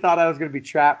literally thought I was going to be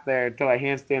trapped there until I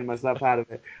handstand myself out of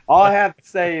it. All I have to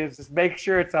say is just make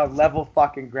sure it's on level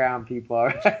fucking ground, people. All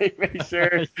right, make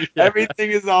sure Yeah.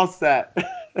 everything is all set.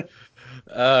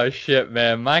 Oh shit,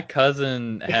 man. My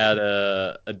cousin had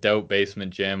a dope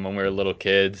basement gym when we were little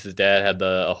kids. His dad had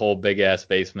a whole big ass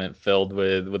basement filled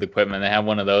with equipment. They had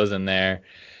one of those in there.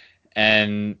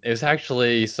 And it was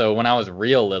actually, so when I was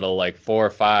real little, like 4 or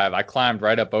 5, I climbed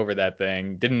right up over that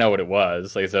thing. Didn't know what it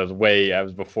was. Like I said, I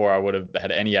was before I would have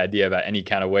had any idea about any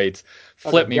kind of weights.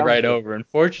 Flipped Fucking me right jumped it. over.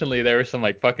 Unfortunately, there were some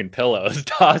like fucking pillows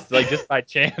tossed, like just by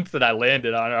chance that I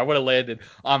landed on it. I would have landed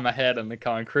on my head on the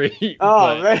concrete.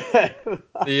 Oh But man.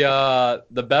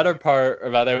 the better part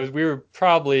about that was we were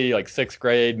probably like sixth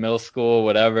grade, middle school,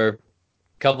 whatever.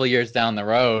 A couple of years down the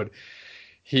road,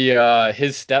 his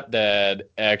stepdad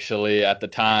actually at the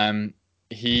time,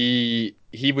 he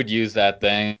would use that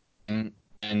thing,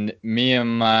 and me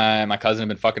and my cousin had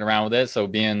been fucking around with it. So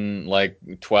being like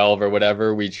 12 or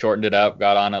whatever, we shortened it up,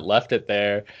 got on it, left it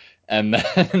there, and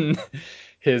then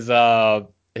his uh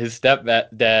his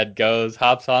stepdad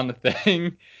hops on the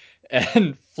thing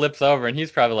and flips over, and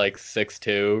he's probably like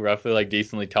 6'2", roughly like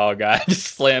decently tall guy,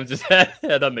 just slams his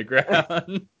head on the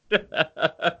ground.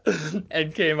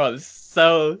 And came up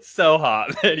so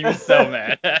hot, man. He was so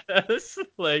mad at us,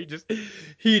 like just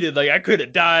heated. Like I could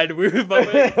have died. You I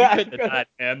couldn't have could died,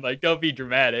 man. Like don't be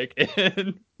dramatic.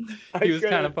 And I he was could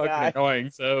kind of have fucking died. annoying,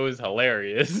 so it was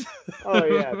hilarious. Oh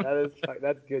yeah,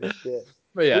 that's good shit.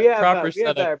 But yeah, proper We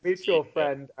have setup. our mutual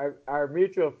friend, our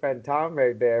mutual friend Tom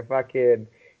right there. Fucking,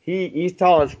 he's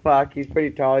tall as fuck. He's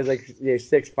pretty tall. He's like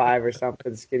 6'5" or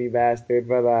something, skinny bastard.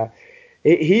 But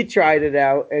he tried it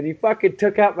out and he fucking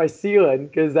took out my ceiling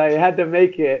because I had to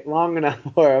make it long enough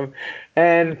for him.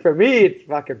 And for me, it's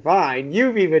fucking fine.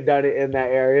 You've even done it in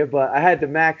that area, but I had to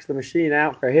max the machine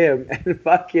out for him and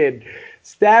fucking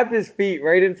stabbed his feet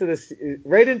right into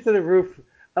the roof.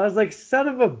 I was like, son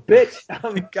of a bitch.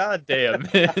 God damn,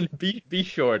 man. Be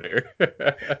shorter.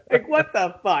 Like, what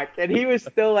the fuck? And he was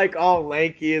still like all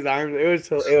lanky, his arms. It was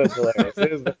hilarious. It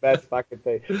was the best fucking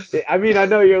thing. I mean, I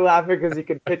know you're laughing because you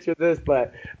can picture this,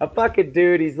 but a fucking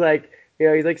dude, he's like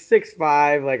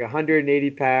 6'5", like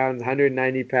 180 pounds,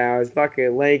 190 pounds,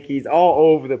 fucking lanky. He's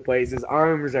all over the place. His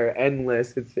arms are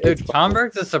endless. It's Dude, Tom fucking,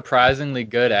 Burke's a surprisingly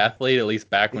good athlete, at least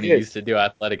back when he he used is. to do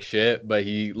athletic shit, but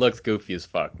he looks goofy as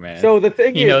fuck, man. So the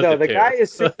thing He is, knows though, it the guy too.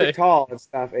 is super Like, tall and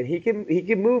stuff, and he can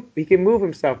move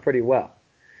himself pretty well.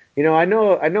 I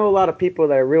know a lot of people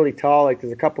that are really tall. Like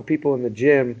there's a couple people in the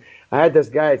gym. I had this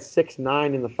guy at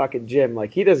 6'9" in the fucking gym.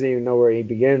 Like he doesn't even know where he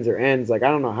begins or ends. Like I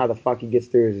don't know how the fuck he gets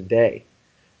through his day.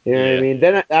 You know what I yeah. mean?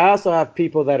 Then I also have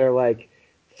people that are like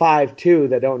 5'2"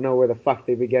 that don't know where the fuck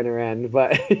they begin or end.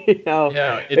 But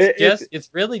Yeah, it's it's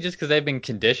really just because they've been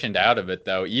conditioned out of it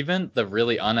though. Even the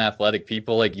really unathletic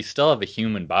people, like you still have a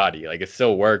human body. Like it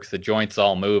still works. The joints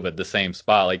all move at the same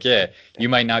spot. Like yeah, you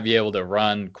might not be able to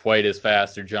run quite as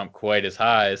fast or jump quite as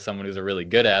high as someone who's a really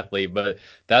good athlete, but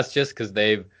that's just because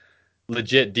they've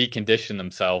legit deconditioned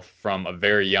themselves from a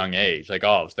very young age. Like,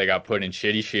 oh, so they got put in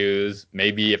shitty shoes.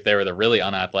 Maybe if they were the really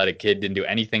unathletic kid, didn't do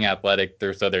anything athletic,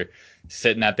 they're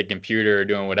sitting at the computer or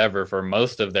doing whatever for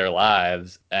most of their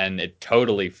lives, and it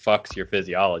totally fucks your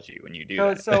physiology when you do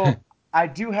so that. so. I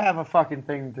do have a fucking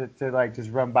thing to like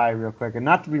just run by real quick, and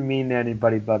not to be mean to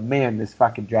anybody, but man, this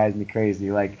fucking drives me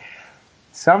crazy. Like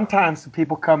sometimes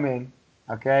people come in,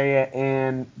 okay,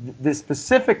 and the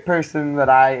specific person that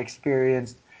I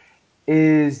experienced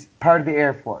is part of the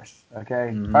Air Force,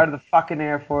 okay, Hmm. part of the fucking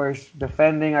Air Force,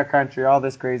 defending our country, all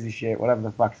this crazy shit, whatever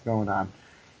the fuck's going on.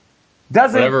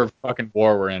 Doesn't Whatever fucking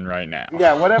war we're in right now.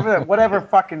 Yeah, whatever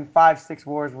fucking 5, 6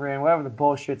 wars we're in, whatever the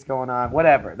bullshit's going on,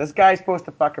 whatever. This guy's supposed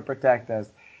to fucking protect us.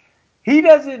 He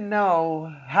doesn't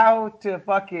know how to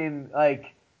fucking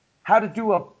like how to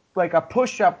do a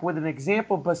push up with an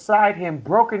example beside him,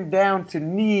 broken down to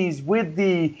knees with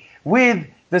the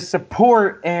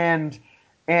support and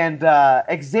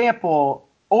example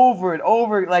over and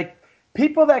over. Like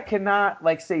people that cannot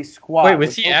like say Wait, squat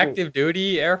was with he no weight. active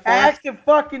duty Air Force? Active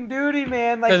fucking duty,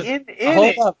 man. Like Because in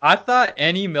hold it. up, I thought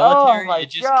any Oh military my it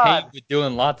just came god. with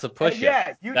doing lots of push-ups.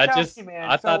 Yeah, you That tell me, just man.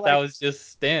 I So thought that like was just it's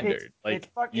standard. it's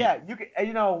Like fuck you, yeah, you can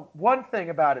one thing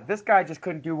about it, this guy just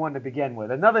couldn't do one to begin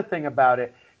with. Another thing about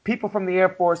it, people from the Air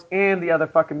Force and the other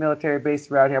fucking military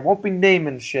bases around here, I won't be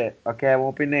naming shit, okay? I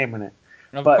won't be naming it.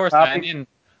 of But course, I probably mean,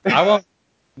 I won't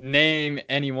name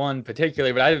anyone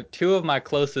particularly, but I have two of my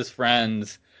closest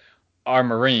friends are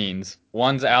Marines.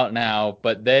 One's out now,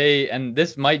 but and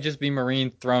this might just be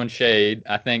Marine throwing shade.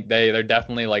 I think they're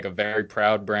definitely like a very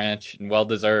proud branch and well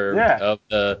deserved yeah. of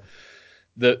the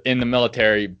in the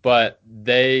military, but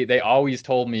they always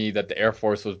told me that the Air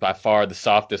Force was by far the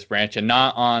softest branch, and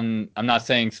I'm not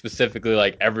saying specifically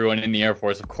like everyone in the Air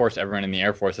Force, of course everyone in the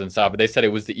Air Force isn't soft, but they said it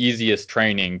was the easiest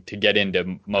training to get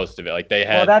into most of it. Like they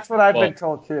Well, had, that's what I've well, been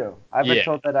told too. I've been yeah,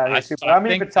 told that out here too. But I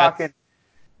think that's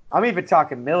I'm even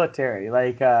talking military,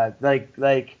 like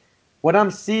what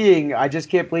I'm seeing, I just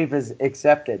can't believe is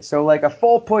accepted. So like a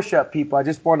full push-up, people, I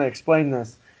just want to explain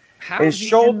this, How is is he in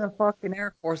shoulder. the fucking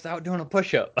Air Force out doing a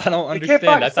push-up? I don't You can't understand.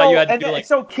 fuck I thought you so had to and do then, like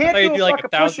so I thought can't you do do a like a fucking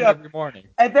thousand push-up. every morning.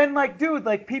 And then, like, dude,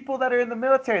 like people that are in the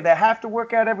military that have to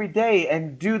work out every day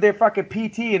and do their fucking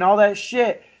PT and all that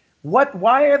shit. What?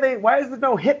 Why are they? Why is there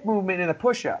no hip movement in a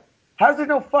push-up? How's there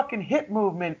no fucking hip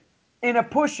movement in a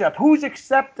push-up? Who's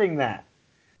accepting that?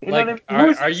 You know what I mean? Like,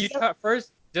 Who's are you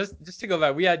first? Just to go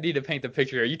back, we need to paint the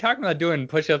picture. Are you talking about doing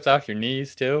push-ups off your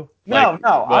knees too? No, Like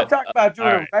no. I'm what? talking about All doing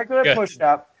a right, regular good.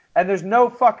 push-up and there's no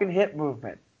fucking hip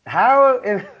movement. How?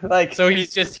 Like, So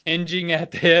he's just hinging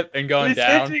at the hip and going he's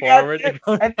down, hitching at the forward, hip, and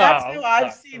going. and that's how Oh, I've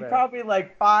fuck, seen man. probably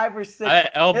like 5 or 6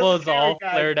 Elbows military all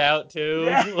guys. flared out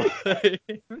Yeah. too.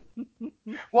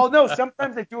 Well, no,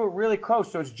 sometimes they do it really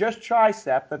close, so it's just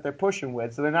tricep that they're pushing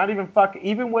with. So they're not even fucking.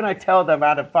 Even when I tell them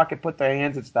how to fucking put their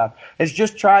hands and stuff, it's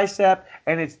just tricep,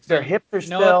 and it's So their hips are you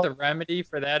know what still. the remedy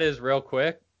for that is, real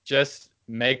quick? Just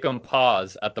make him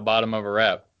pause at the bottom of a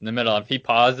rep in the middle. If he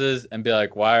pauses and be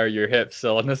like, "Why are your hips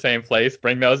still in the same place?"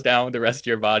 Bring those down with the rest of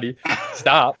your body.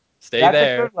 Stop. Stay That's a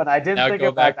there. good one. I didn't Now think go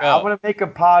about back that. I'm up. gonna make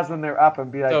them pause when they're up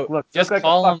and be like, So "Look, you look just like a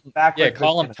call fucking them, yeah, backwards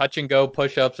call them banana." touch and go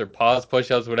push-ups or pause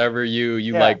push-ups, whatever you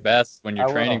Yeah, like best when you're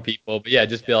I training will. people. But yeah,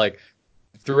 just be like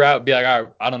throughout, be like, all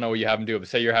right, I don't know what you have them do, but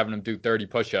say you're having them do 30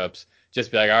 push-ups,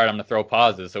 just be like, all right, I'm gonna throw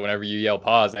pauses. So whenever you yell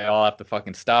pause, they all have to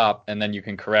fucking stop, and then you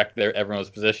can correct everyone's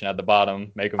position at the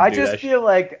bottom, make them I do just that shit. feel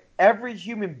like every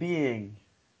human being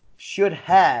should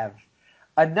have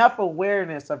enough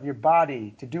awareness of your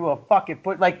body to do a fucking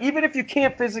push. Like, even if you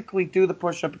can't physically do the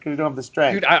push up because you don't have the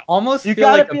strength, Dude, I almost you feel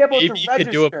got to like a be able to baby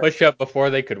could do a register. push-up before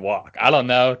they could walk. I don't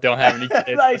know. Don't have any kids.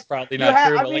 That's Like, probably you not have,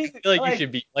 true, I but like mean, I feel like you like,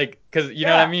 should be like, because you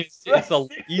know what I yeah, mean. It's like, the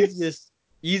seriously.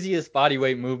 easiest body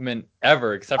weight movement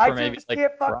ever, except I for maybe just like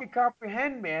can't CrossFit. fucking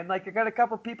comprehend, man. Like, I got a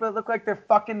couple people that look like they're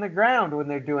fucking the ground when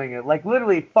they're doing it. Like,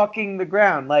 literally fucking the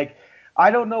ground. Like, I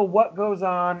don't know what goes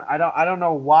on. I don't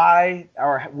know why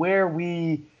or where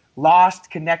we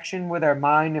lost connection with our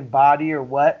mind and body or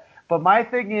what. But my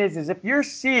thing is if you're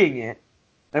seeing it,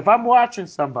 if I'm watching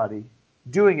somebody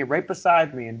doing it right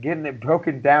beside me and getting it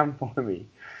broken down for me,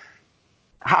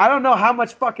 I don't know how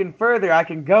much fucking further I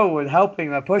can go with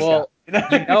helping a push up.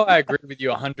 Well, I agree with you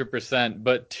 100%,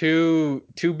 but to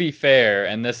be fair,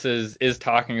 and this is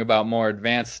talking about more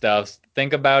advanced stuff,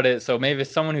 think about it. So maybe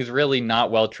someone who's really not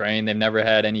well trained, they've never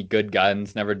had any good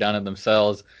guidance, never done it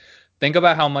themselves. Think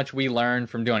about how much we learned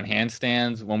from doing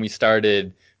handstands when we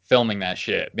started filming that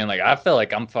shit. Being like, I feel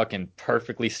like I'm fucking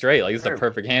perfectly straight. Like this is a True.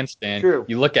 perfect handstand. True.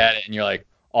 You look at it and you're like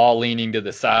all leaning to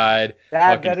the side,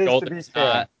 That fucking that is to shoulders be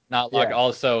fair. not locked. Yeah.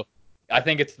 Also, I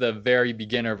think it's the very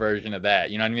beginner version of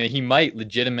that. You know what I mean? He might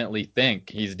legitimately think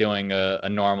he's doing a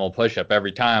normal push up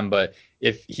every time, but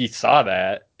if he saw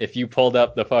that, if you pulled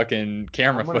up the fucking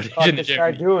camera I'm gonna footage in the fucking gym,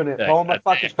 start you'd doing be it. like, Pull my God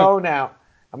fucking damn. phone out.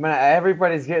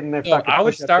 Everybody's getting their So fucking I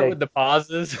would push up start day. with the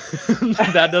pauses.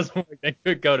 That doesn't work. Then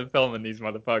you could go to filming these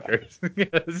motherfuckers.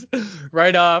 Because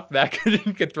right off, that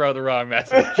could throw the wrong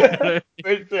message. You know what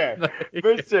For sure, I for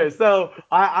mean? sure. So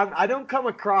I don't come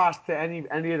across to any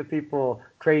of the people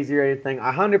crazy or anything.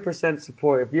 I 100%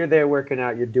 support. If you're there working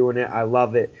out, you're doing it. I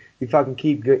love it. You fucking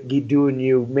keep doing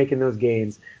you, making those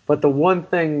gains. But the one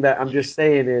thing that I'm just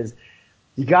saying is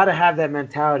you got to have that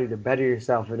mentality to better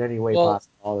yourself in any way Well,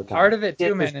 possible all the time. part of it You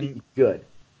too, can't man, just and be good.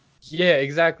 yeah,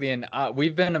 exactly. And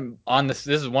we've been on this.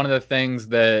 This is one of the things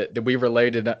that we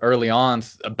related early on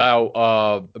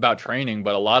about training,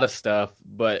 but a lot of stuff.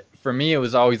 But for me, it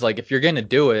was always like if you're gonna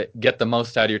do it, get the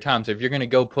most out of your time. So if you're gonna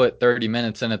go put 30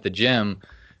 minutes in at the gym,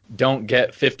 don't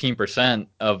get 15%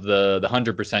 of the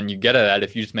 100% you get at that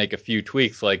if you just make a few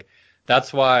tweaks. Like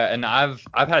that's why. And I've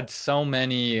had so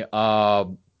many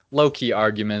low key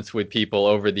arguments with people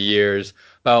over the years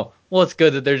about, well, it's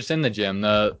good that they're just in the gym.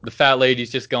 The fat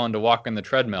lady's just going to walk on the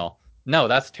treadmill. No,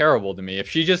 that's terrible to me. If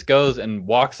she just goes and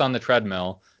walks on the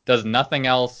treadmill, does nothing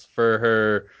else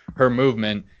for her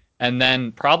movement, and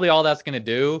then probably all that's going to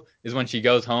do is when she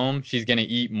goes home, she's going to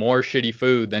eat more shitty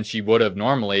food than she would have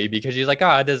normally because she's like, oh,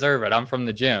 I deserve it. I'm from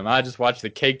the gym. I just watched the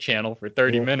cake channel for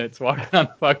 30 Yeah. minutes walking on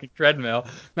the fucking treadmill.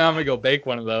 Now I'm going to go bake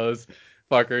one of those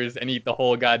fuckers and eat the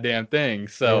whole goddamn thing. Yeah.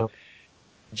 So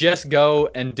just go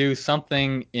and do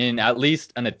something in at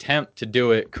least an attempt to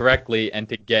do it correctly and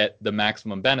to get the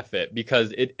maximum benefit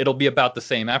because it'll be about the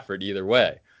same effort either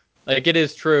way. Like it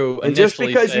is true And just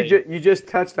initially because say, you just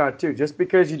touched on it too, just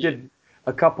because you did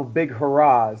a couple big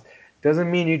hurrahs doesn't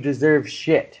mean you deserve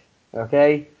shit.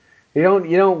 Okay? You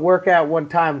don't work out one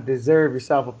time to deserve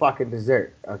yourself a fucking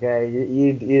dessert. Okay,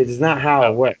 it's not how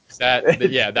it works.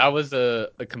 That was a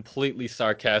completely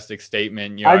sarcastic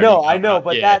statement. You I already know, know I how, know,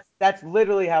 but yeah, that's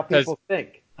literally how because people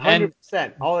think. and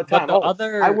 100% all the but time. the Oh, I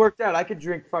other worked out. I could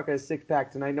drink fucking a 6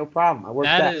 pack tonight, no problem. I worked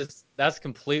that out. is that's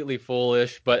completely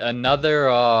foolish. But another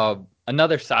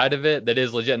side of it that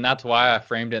is legit, and that's why I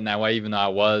framed it in that way, even though I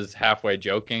was halfway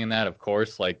joking in that, of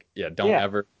course. Like, yeah, Yeah,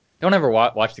 don't ever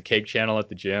watch the Cake Channel at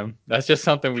the gym. That's just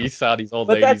something we saw these old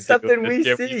but that's ladies do at something the we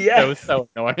gym. see. That was Yes, so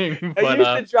annoying. it But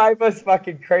used to drive us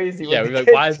fucking crazy when yeah, the we're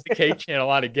like, why kids. is the Cake Channel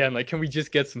on again? Like, can we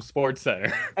just get some Sports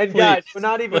Center, And please? guys, we're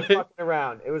not even But fucking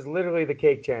around. It was literally the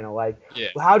cake channel. Like, yeah,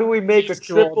 how do we make a these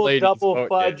two old triple ladies. double Oh yeah.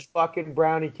 fudge fucking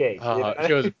brownie cake? You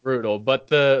It was know? brutal. But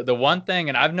the one thing,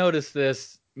 and I've noticed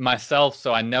this myself,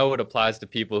 so I know it applies to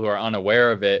people who are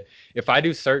unaware of it. If I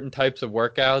do certain types of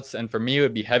workouts, and for me it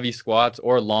would be heavy squats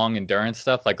or long endurance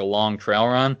stuff like a long trail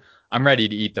run, I'm ready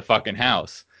to eat the fucking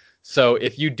house. So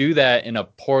if you do that in a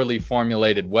poorly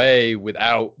formulated way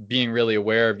without being really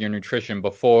aware of your nutrition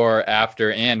before,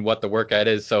 after, and what the workout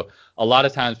is, so a lot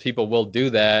of times people will do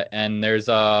that, and it's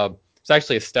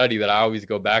actually a study that I always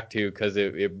go back to because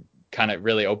it kind of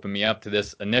really opened me up to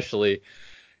this initially.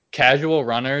 Casual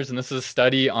runners, and this is a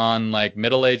study on like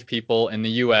middle-aged people in the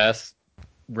US,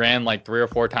 ran like 3 or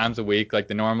 4 times a week, like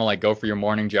the normal, like go for your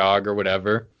morning jog or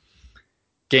whatever,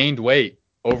 gained weight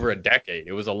over a decade.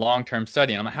 It was a long-term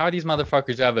study. And I'm like, how do these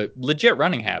motherfuckers have a legit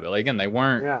running habit? Like, again,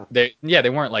 Yeah, they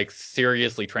weren't like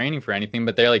seriously training for anything,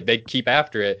 but they'd keep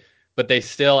after it. But they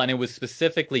still, and it was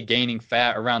specifically gaining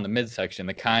fat around the midsection,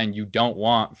 the kind you don't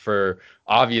want for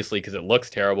obviously because it looks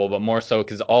terrible, but more so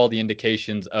because all the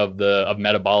indications of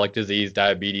metabolic disease,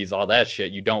 diabetes, all that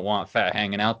shit, you don't want fat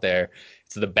hanging out there.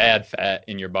 It's the bad fat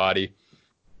in your body.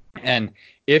 And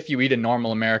if you eat a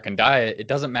normal American diet, it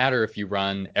doesn't matter if you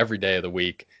run every day of the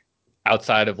week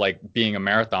outside of like being a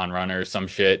marathon runner or some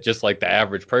shit, just like the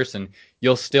average person,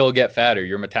 you'll still get fatter.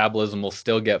 Your metabolism will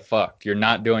still get fucked. You're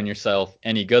not doing yourself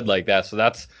any good like that. So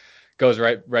that's goes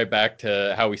right back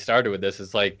to how we started with this.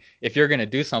 It's like if you're gonna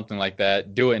do something like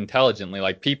that, do it intelligently.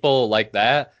 Like people like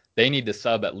that, they need to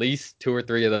sub at least 2 or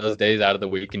 3 of those days out of the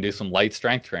week and do some light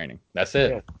strength training. That's it.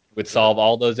 yeah, It would yeah. solve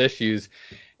all those issues.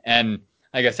 And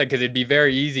like I said, because it'd be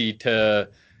very easy to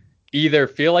either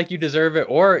feel like you deserve it,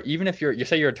 or even if you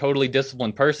say you're a totally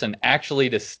disciplined person, actually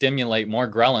to stimulate more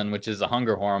ghrelin, which is a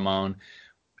hunger hormone,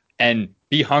 and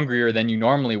be hungrier than you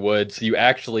normally would, so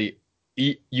you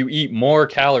eat more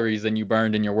calories than you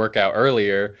burned in your workout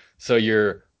earlier, so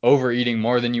you're overeating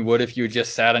more than you would if you had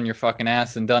just sat on your fucking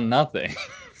ass and done nothing.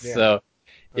 Yeah, So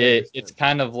it's 100%.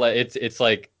 kind of like it's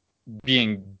like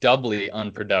being doubly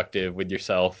unproductive with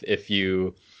yourself if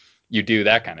you do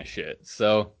that kind of shit.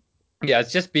 So yeah,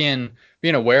 it's just being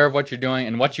aware of what you're doing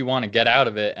and what you want to get out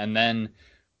of it, and then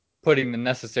putting the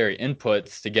necessary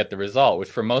inputs to get the result, which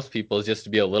for most people is just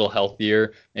to be a little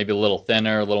healthier, maybe a little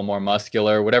thinner, a little more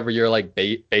muscular, whatever your like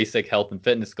basic health and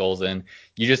fitness goals in.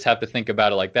 You just have to think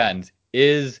about it like that. And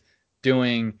is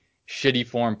doing shitty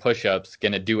form push-ups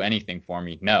going to do anything for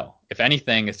me? No. If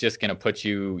anything, it's just going to put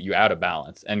you out of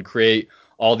balance and create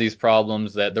all these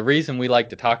problems. That the reason we like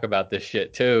to talk about this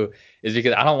shit too is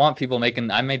because I don't want people making.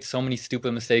 I made so many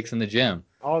stupid mistakes in the gym.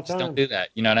 All the Just don't time. do that.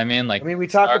 You know what I mean? I Like mean, we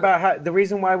talk start. about how the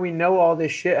reason why we know all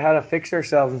this shit, how to fix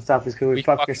ourselves and stuff, is because we We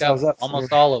fucked fucked up ourselves up.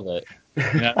 almost all of it.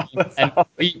 You know what I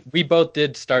mean? And we both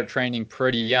did start training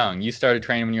pretty young. You started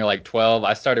training when you were like 12.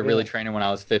 I started really Yeah, training when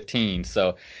I was 15.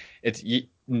 So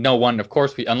no one, of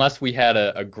course, we unless we had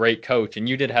a great coach, and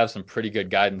you did have some pretty good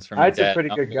guidance from I your had some dad pretty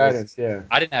and good uncles. guidance. Yeah,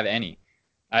 I didn't have any.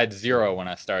 I had zero when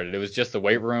I started. It was just the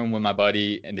weight room with my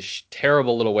buddy and the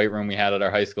terrible little weight room we had at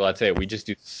our high school. I'd say we just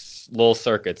do little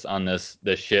circuits on this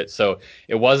shit. So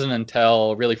it wasn't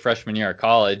until really freshman year of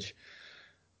college.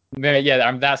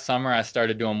 Yeah, that summer I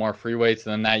started doing more free weights,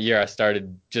 and then that year I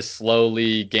started just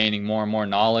slowly gaining more and more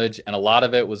knowledge, and a lot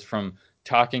of it was from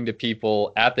talking to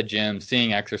people at the gym,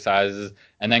 seeing exercises,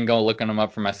 and then go looking them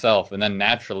up for myself, and then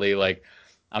naturally, like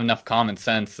I have enough common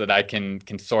sense that I can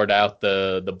sort out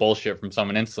the bullshit from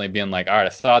someone instantly, being like, all right, I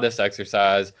saw this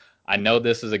exercise. I know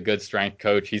this is a good strength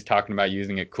coach. He's talking about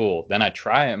using it. Cool. Then I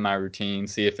try it in my routine,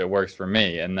 see if it works for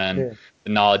me, and then yeah. the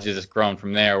knowledge has just grown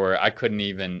from there. Where I couldn't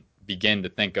even begin to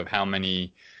think of how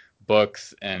many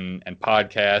books and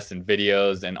podcasts and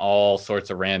videos and all sorts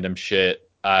of random shit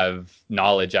I've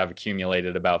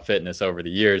accumulated about fitness over the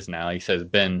years now. He says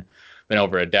been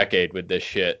over a decade with this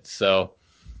shit. So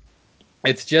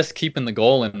it's just keeping the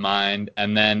goal in mind,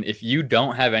 and then if you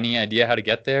don't have any idea how to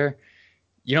get there,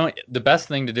 the best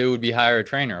thing to do would be hire a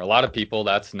trainer. A lot of people,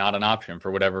 that's not an option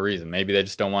for whatever reason. Maybe they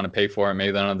just don't want to pay for it.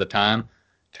 Maybe they don't have the time.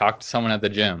 Talk to someone at the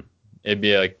gym. it'd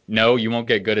be like, no, you won't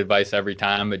get good advice every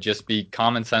time, but just be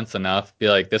common sense enough. Be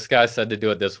like, this guy said to do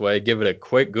it this way. Give it a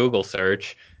quick Google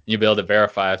search, and you'll be able to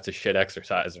verify if it's a shit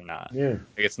exercise or not. Yeah. Like,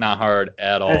 it's not hard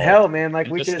at And all. hell, man, like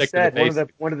And we just just stick to the said,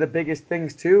 basics. one of the biggest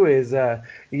things too is you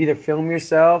either film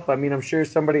yourself. I mean, I'm sure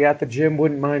somebody at the gym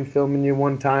wouldn't mind filming you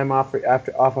one time off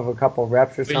of a couple of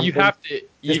reps or But you something, have to just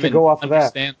to even go off of that.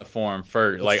 understand the form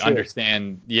for That's like true.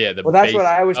 understand, yeah, the Well, that's what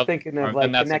basic I was of the thinking of, form. Then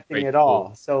like that's a connecting great it tool.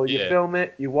 all. So you Yeah. film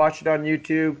it, you watch it on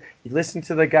YouTube, you listen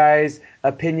to the guy's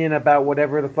opinion about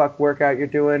whatever the fuck workout you're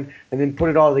doing, and then put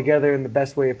it all together in the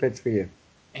best way it fits for you.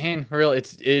 And real,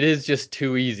 it is just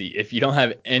too easy. If you don't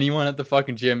have anyone at the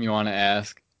fucking gym you want to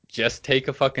ask, just take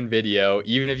a fucking video.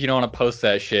 Even if you don't want to post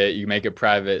that shit, you make it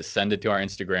private, send it to our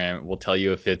Instagram. We'll tell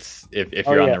you if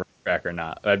Oh you're on yeah, the right track or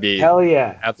not. That'd be hell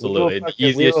yeah, absolutely the we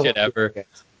easiest will shit help you ever. guys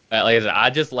Like I said, I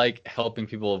just like helping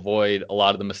people avoid a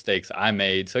lot of the mistakes I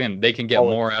made. So again, they can get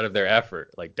always. more out of their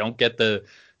effort. Like don't get the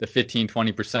 15,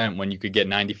 20% when you could get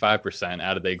 95%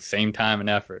 out of the same time and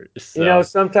effort. You know, So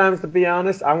sometimes to be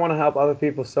honest, I want to help other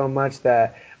people so much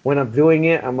that when I'm doing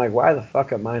it, I'm like, why the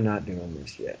fuck am I not doing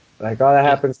this shit? Like, all that yeah.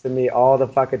 happens to me all the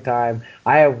fucking time.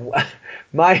 I have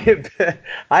my,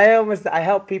 I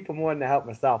help people more than I help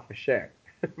myself for sure.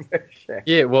 For sure.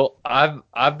 Yeah, well,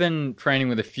 I've been training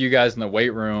with a few guys in the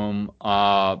weight room,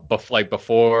 like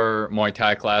before Muay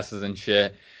Thai classes and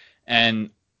shit, and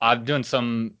I've done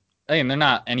some. I mean, they're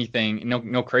not anything,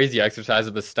 no crazy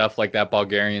exercises, but stuff like that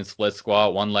Bulgarian split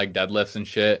squat, one leg deadlifts and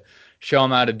shit. Show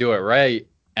them how to do it right,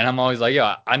 and I'm always like,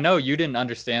 yo, I know you didn't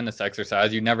understand this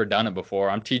exercise, you've never done it before.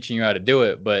 I'm teaching you how to do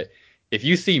it, but if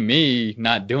you see me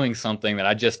not doing something that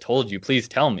I just told you, please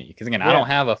tell me. Because again, I Yeah. don't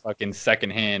have a fucking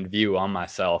secondhand view on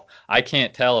myself. I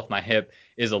can't tell if my hip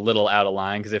is a little out of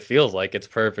line because it feels like it's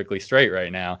perfectly straight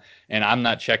right now, and I'm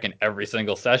not checking every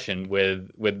single session with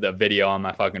the video on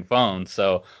my fucking phone.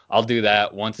 So I'll do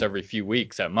that once every few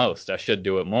weeks at most. I should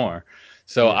do it more.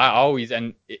 So Yeah. I always,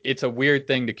 and it's a weird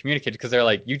thing to communicate because they're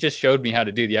like, you just showed me how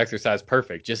to do the exercise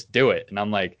perfect. Just do it. And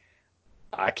I'm like,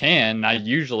 I can. I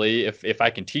usually, if I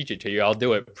can teach it to you, I'll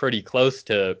do it pretty close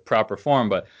to proper form,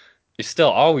 but you still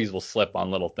always will slip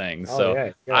on little things. Oh So yeah.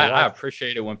 You gotta I watch.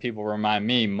 appreciate it when people remind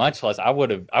me, much less I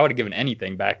would have given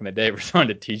anything back in the day for someone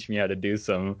to teach me how to do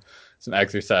some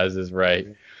exercises right.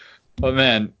 But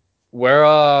man,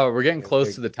 we're getting It's close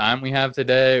big. to the time we have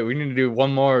today. We need to do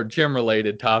one more gym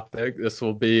related topic. This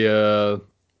will be a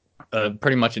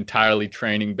pretty much entirely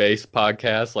training based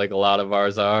podcast like a lot of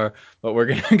ours are, but we're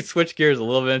gonna switch gears a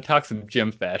little bit and talk some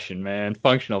gym fashion, man,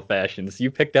 functional fashion. So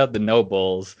you picked out the No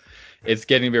Bulls. It's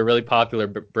getting to be a really popular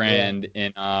Yeah. brand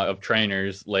in of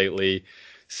trainers lately.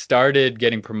 Started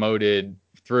getting promoted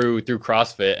through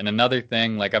CrossFit. And another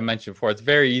thing, like I mentioned before, it's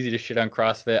very easy to shit on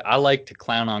CrossFit. I like to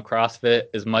clown on CrossFit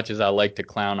as much as I like to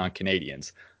clown on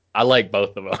Canadians. I like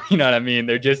both of them. You know what I mean?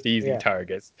 They're just easy Yeah.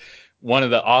 targets. One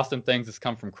of the awesome things that's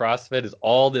come from CrossFit is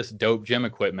all this dope gym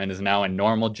equipment is now in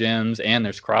normal gyms, and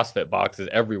there's CrossFit boxes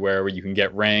everywhere where you can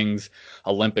get rings,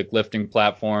 Olympic lifting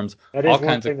platforms, That all is one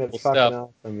kinds of thing that's cool fucking stuff.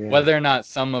 awesome. Yeah. Whether or not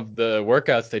some of the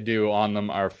workouts they do on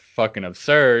them are fucking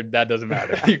absurd, that doesn't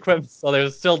matter. The equipment, so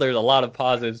there's a lot of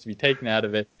positives to be taken out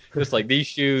of it. Just like these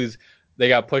shoes, they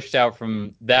got pushed out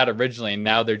from that originally, and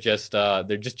now they're just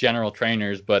general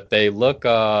trainers, but they look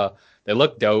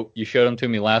dope. You showed them to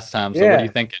me last time, so what do you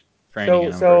Yeah. think? Training So, in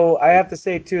them for. so I have to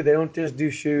say too, they don't just do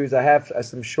shoes. I have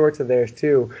some shorts of theirs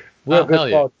too. Real Oh good hell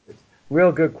yeah! quality,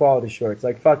 real good quality shorts.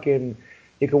 Like fucking,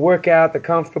 you can work out. They're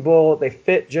comfortable. They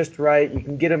fit just right. You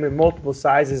can get them in multiple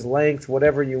sizes, lengths,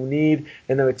 whatever you need.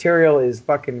 And the material is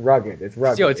fucking rugged. It's Yo,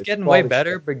 rugged. it's It's getting way quality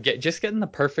better, shit. but just getting the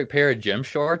perfect pair of gym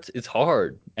shorts, it's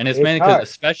hard, and it's It's mainly because hard.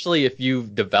 especially if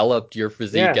you've developed your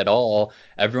physique Yeah, at all,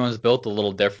 everyone's built a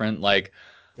little different. Like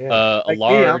yeah. a Like me, I'm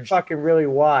large, fucking really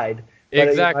wide, but I don't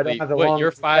exactly. have the What you're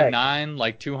longest legs. 5'9",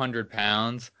 like 200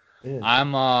 pounds. Yeah,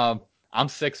 I'm uh I'm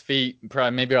 6 feet,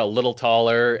 probably maybe a little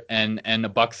taller, and a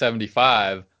buck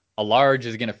 75. A large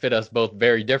is gonna fit us both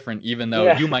very different, even though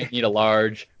yeah, you might need a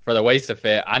large for the waist to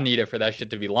fit. I need it for that shit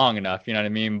to be long enough. You know what I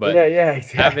mean? But yeah, yeah.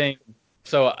 Exactly. having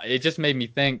so it just made me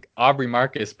think Aubrey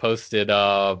Marcus posted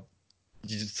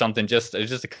something just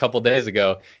a couple days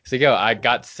ago. So yo, I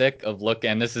got sick of looking,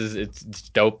 and it's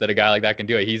dope that a guy like that can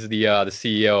do it. He's the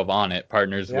CEO of On It,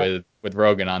 partners Yeah. with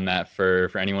Rogan on that for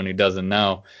anyone who doesn't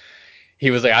know. He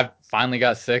was like, I finally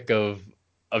got sick of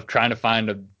trying to find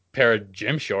a pair of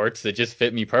gym shorts that just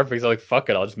fit me perfect. So like, fuck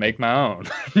it, I'll just make my own.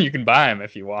 You can buy them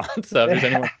if you want. So if there's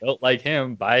anyone built like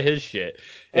him, buy his shit.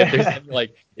 If there's any,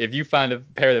 like if you find a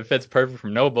pair that fits perfect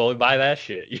from Noble, buy that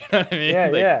shit. You know what I mean? Yeah,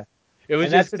 Like yeah. It was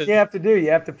And that's just what because, you have to do.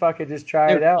 You have to fucking just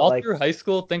try it dude, out. all Like through high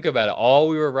school, think about it. All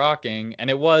we were rocking, and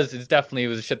it was a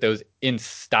shit that was in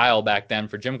style back then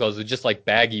for gym clothes. It was just like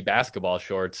baggy basketball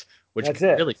shorts, which that's it.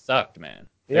 really sucked, man.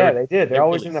 Yeah, they did. They They're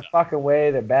always really in the sucked. fucking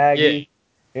way. They're Yeah, baggy.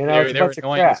 You know, it's a they were bunch of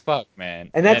annoying as crap. fuck,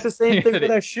 man. And that's And the same thing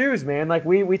with our shoes, man. Like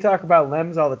we talk about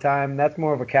Lems all the time. That's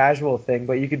more of a casual thing,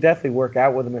 but you could definitely work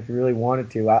out with them if you really wanted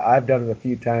to. I've done it a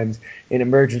few times in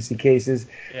emergency cases.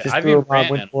 yeah, Just I've threw even them on, ran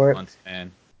went in for it. once,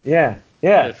 man. Yeah,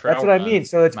 Did a yeah, that's trail what I run. mean.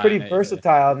 So it's pretty Yeah.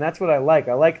 versatile, and that's what I like.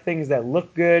 I like things that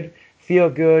look good, feel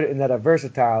good, and that are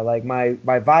versatile. Like my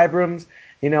Vibrams,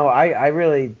 I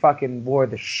really fucking wore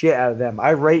the shit out of them.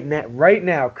 Right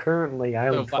now, currently, I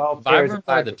So own 12 pairs of Vibrams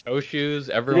are the Vibrams. toe shoes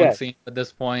everyone's Yes, seen at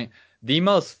this point. The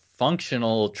most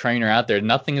functional trainer out there.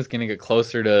 Nothing is going to get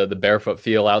closer to the barefoot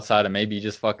feel outside of maybe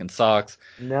just fucking socks.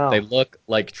 They no, look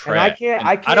like and I trash. can't And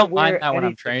I I can't don't mind wear that when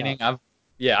I'm anything training. else.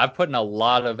 I've put in a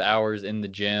lot of hours in the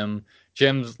gym.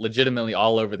 Gyms legitimately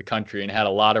all over the country and had a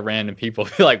lot of random people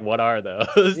be like, "What are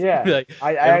those?" Be Yeah, like,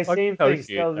 "They're I fucking same toe thing shoes,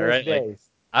 still to all this right?" Like day.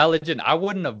 I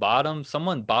wouldn't have bought them.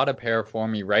 Someone bought a pair for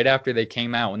me right after they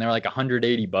came out when they were like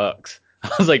 180 bucks. I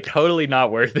was like totally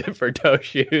not worth it for toe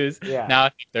shoes. Yeah, Now I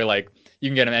think they're like you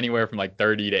can get them anywhere from like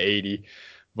 30 to 80.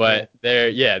 yeah, But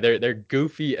they're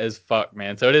goofy as fuck,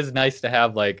 man. So it is nice to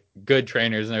have like good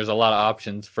trainers and there's a lot of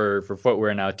options for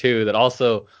footwear now too that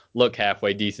also look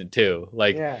halfway decent too.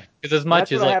 Like yeah. because as And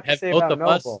much that's as what I like have to say about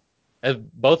Noble.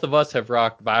 both of us have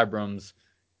rocked Vibrams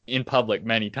in public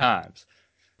many times.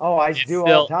 Oh, I It's do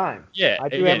all still the time. yeah, I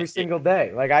do again, every single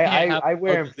day. Like can't have I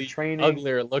wear them for training.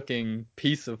 uglier looking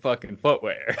piece of fucking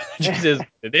footwear. It just is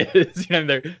what it is.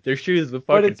 They're shoes with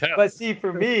fucking But toes. see,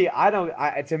 for me, I don't.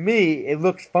 To me, it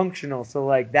looks functional. So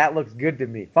like that looks good to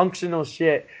me. Functional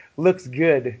shit looks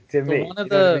good to So me. You know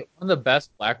what I mean? one of the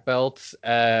best black belts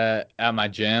at my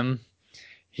gym,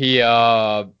 he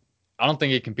I don't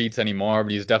think he competes anymore,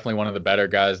 but he's definitely one of the better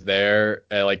guys there.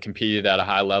 Like competed at a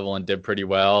high level and did pretty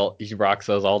well. He rocks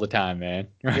those all the time, man.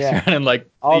 Runs Yeah, around and like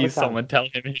all the sees time. someone tell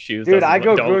him his shoes Dude, doesn't I look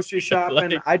go don't grocery look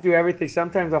shopping. like I do everything.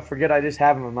 Sometimes I'll forget I just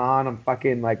have them on. I'm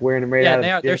fucking like wearing them right yeah, out and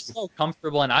of they're the gym. so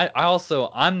comfortable, and I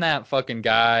also I'm that fucking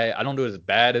guy. I don't do it as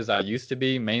bad as I used to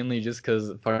be, mainly just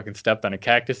because I fucking stepped on a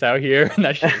cactus out here and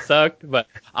that shit sucked. But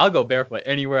I'll go barefoot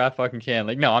anywhere I fucking can.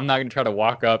 Like, no, I'm not gonna try to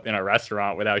walk up in a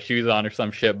restaurant without shoes on or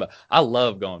some shit. But I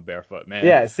love going barefoot, man.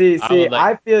 Yeah, see, I would like,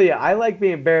 I feel you. I like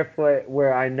being barefoot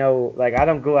where I know, like, I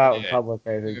don't go out in yeah. public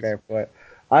or anything barefoot.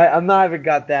 I'm not even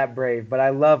got that brave, but I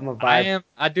love my vibe.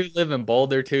 I do live in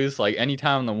Boulder too, so like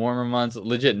anytime in the warmer months,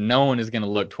 legit no one is gonna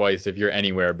look twice if you're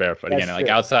anywhere barefoot again, That's like true.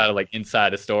 outside of like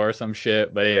inside a store or some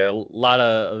shit. But yeah, a lot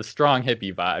of a strong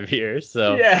hippie vibe here.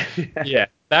 So Yeah, yeah,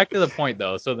 back to the point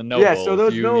though. So the no yeah. So bowls,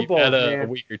 those no you've had balls, a man.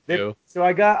 week or two. So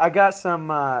I got some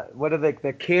what are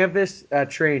the canvas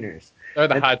trainers, They're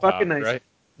the and high they're fucking tops, nice. right?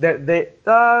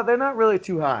 They're not really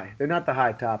too high. They're not the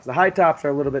high tops. The high tops are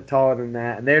a little bit taller than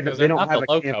that, and Because they they're don't not have the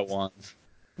a loco canvas. ones,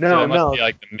 so No, they must no. be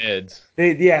like the mids.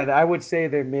 Yeah, I would say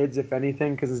they're mids if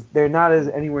anything, because they're not as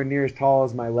anywhere near as tall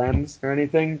as my Lems or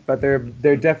anything, but they're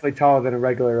definitely taller than a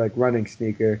regular like running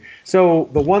sneaker. So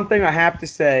the one thing I have to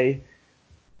say,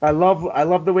 I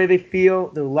love the way they feel.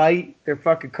 They're light. They're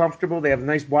fucking comfortable. They have a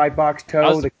nice wide box I toe.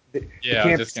 was The I was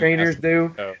campus just gonna trainers ask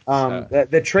do. about those.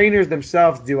 The trainers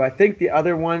themselves do. I think the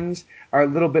other ones are a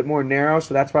little bit more narrow,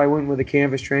 so that's why I went with the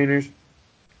canvas trainers.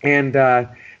 And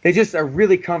they just are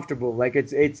really comfortable. Like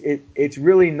it's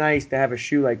really nice to have a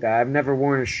shoe like that. I've never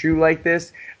worn a shoe like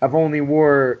this. I've only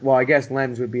wore well, I guess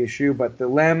Lems would be a shoe, but the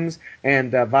Lems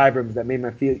and Vibrams that made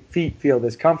my feet feel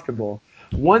this comfortable.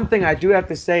 One thing I do have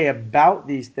to say about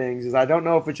these things is I don't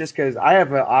know if it's just because I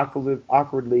have an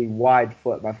awkwardly wide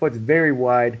foot. My foot's very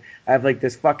wide. I have like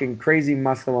this fucking crazy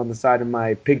muscle on the side of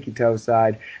my pinky toe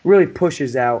side. It really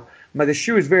pushes out. But the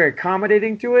shoe is very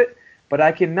accommodating to it, but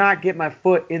I cannot get my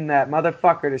foot in that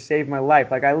motherfucker to save my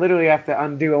life. Like I literally have to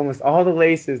undo almost all the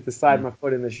laces to slide Mm, my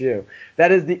foot in the shoe.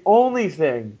 That is the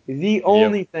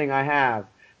yep. only thing I have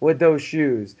with those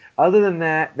shoes. Other than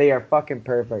that, they are fucking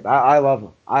perfect. I love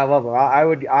them. I love them.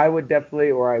 I would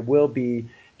definitely, or I will be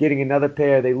getting another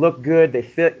pair. They look good. They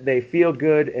fit. They feel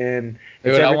good, and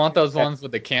it's Dude, I everything. want those ones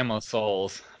with the camo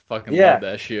soles. Fucking love Yeah,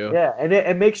 that shoe. yeah,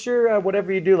 and make sure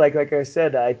whatever you do, like I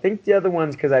said, I think the other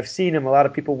ones because I've seen them. A lot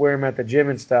of people wear them at the gym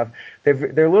and stuff.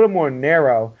 They're a little more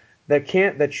narrow. The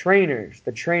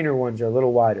trainer ones are a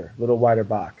little wider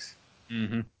box.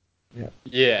 Hmm. Yeah,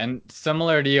 Yeah, and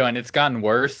similar to you, and it's gotten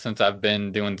worse since I've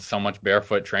been doing so much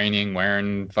barefoot training,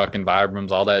 wearing fucking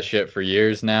Vibrams, all that shit for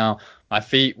years now. My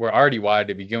feet were already wide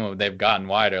to begin with. They've gotten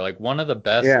wider. Like one of the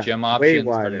best yeah, gym way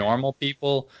options for wider. normal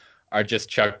people are just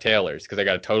Chuck Taylors because they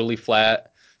got a totally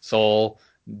flat sole.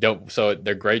 So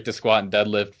they're great to squat and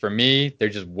deadlift. For me, they're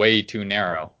just way too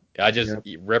narrow. I just Yep.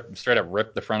 straight up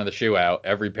rip the front of the shoe out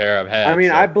every pair I've I had.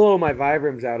 mean, I So blow my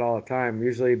Vibrams out all the time.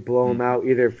 Usually blow them out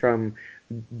either from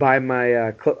by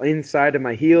my inside of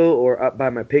my heel or up by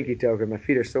my pinky toe because my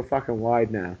feet are so fucking wide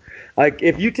now. Like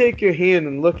if you take your hand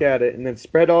and look at it and then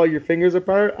spread all your fingers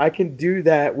apart, I can do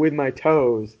that with my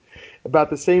toes about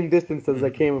the same distance as I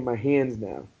mm, can with my hands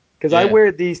now. Because I yeah.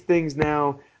 wear these things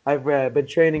now. I've been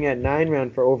training at 9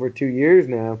 Round for over 2 years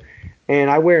now, and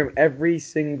I wear them every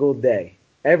single day.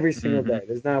 Every single hmm day.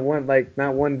 There's not one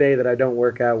day that I don't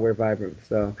work out wear Vibrams.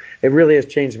 So it really has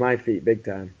changed my feet big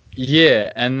time.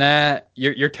 Yeah, and that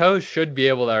your toes should be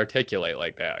able to articulate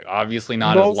like that. Obviously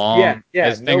not as Most, yeah, long yeah.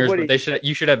 as fingers, but Nobody. they should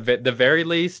you should have the very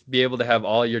least be able to have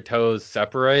all your toes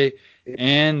separate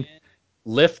and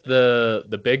lift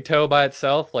the big toe by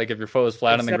itself, like if your foot was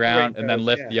flat And on the separate ground, and then toes,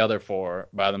 lift yeah. the other four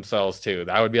by themselves too.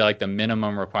 That would be like the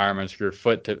minimum requirements for your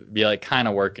foot to be like kind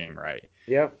of working right.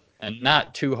 Yep. And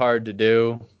not too hard to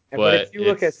do, But if but you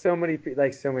look at it's so many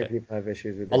people have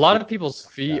issues with a their lot feet. of people's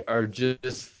feet are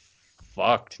just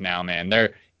fucked now, man.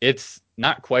 It's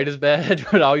not quite as bad,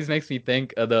 but it always makes me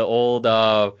think of the old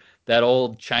that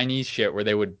old Chinese shit where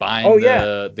they would Oh bind yeah,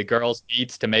 the girls' feet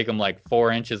to make them like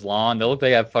 4 inches long. They look like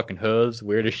they have fucking hooves,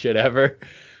 weirdest shit ever.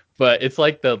 But it's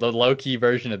like the low key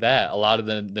version of that. A lot of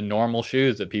the normal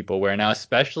shoes that people wear now,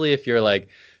 especially if you're like,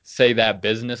 say that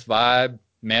business vibe,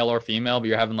 male or female, but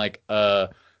you're having like a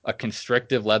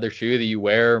constrictive leather shoe that you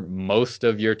wear most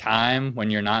of your time when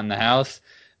you're not in the house,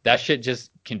 that shit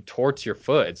just contorts your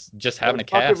foot. It's just having it's a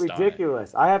fucking cast on it.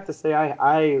 ridiculous. I have to say,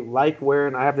 I like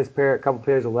wearing. I have a couple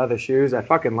pairs of leather shoes. I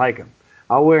fucking like them.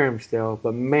 I'll wear them still,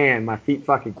 but man, my feet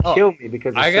fucking Oh, kill me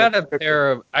because they're I so got a restrictive.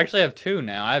 pair of actually I have two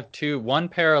now. I have one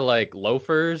pair of like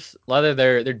loafers, leather.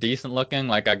 They're decent looking.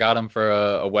 Like I got them for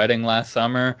a wedding last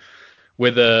summer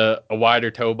with a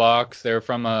wider toe box. They're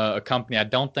from a company. I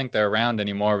don't think they're around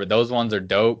anymore, but those ones are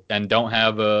dope and don't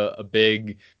have a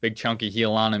big chunky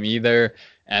heel on them either.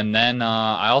 And then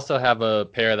I also have a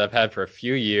pair that I've had for a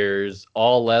few years,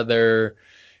 all leather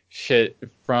shit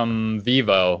from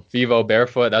Vivo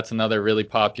Barefoot. That's another really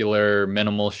popular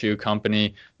minimal shoe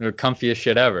company. They're the comfiest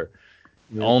shit ever.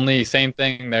 Yeah, Only same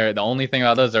thing there. The only thing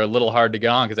about those are a little hard to get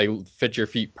on because they fit your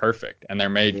feet perfect and they're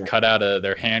made yeah. cut out of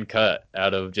they're hand cut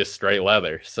out of just straight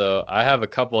leather. So I have a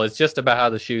couple. It's just about how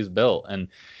the shoe's built. And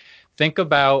think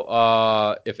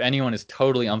about if anyone is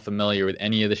totally unfamiliar with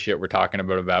any of the shit we're talking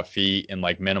about feet and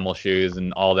like minimal shoes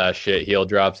and all that shit, heel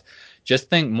drops. Just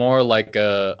think more like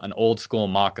an old school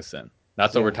moccasin.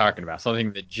 That's what we're Yeah. talking about.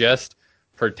 Something that just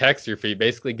protects your feet,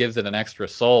 basically gives it an extra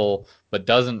sole, but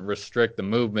doesn't restrict the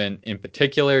movement. In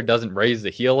particular, doesn't raise the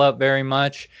heel up very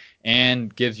much,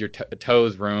 and gives your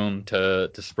toes room to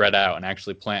spread out and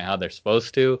actually plant how they're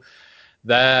supposed to.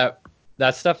 That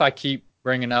that stuff I keep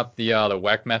bringing up the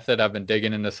WEC method. I've been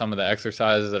digging into some of the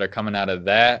exercises that are coming out of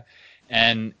that.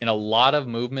 And in a lot of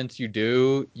movements you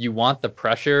do, you want the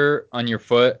pressure on your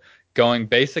foot going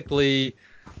basically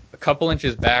a couple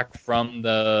inches back from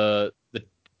the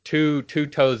two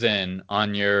toes in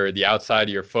on the outside of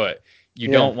your foot. You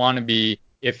Yeah. don't want to be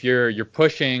if you're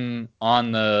pushing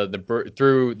on the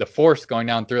through the force going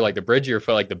down through like the bridge of your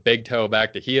foot, like the big toe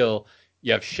back to heel,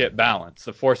 you have shit balance.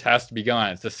 The force has to be going.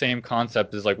 It's the same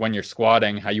concept as like when you're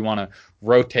squatting, how you want to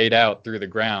rotate out through the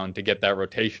ground to get that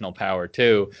rotational power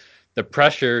too. The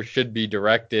pressure should be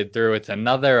directed through. It's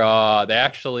another they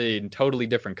actually in totally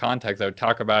different context. I would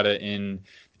talk about it in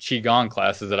qigong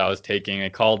classes that I was taking. They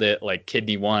called it like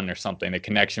kidney one or something. The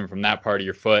connection from that part of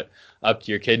your foot up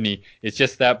to your kidney. It's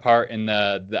just that part in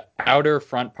the outer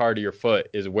front part of your foot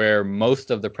is where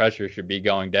most of the pressure should be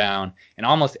going down in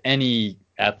almost any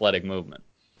athletic movement.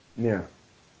 Yeah.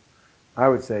 I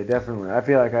would say definitely. I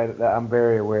feel like I'm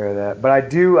very aware of that. But I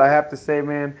do. I have to say,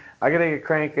 man, I gotta get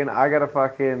cranking. I gotta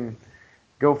fucking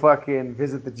go fucking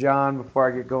visit the John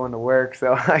before I get going to work.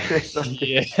 So I think fucking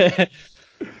Yeah.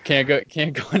 Can't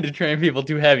go into training people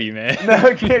too heavy, man.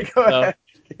 no, can't go So ahead.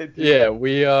 Can't do yeah, that.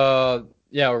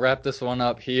 we'll wrap this one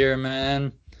up here,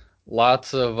 man.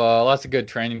 Lots of good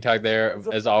training talk there. It's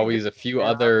a As fun game, always, a few man. I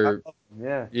other love them.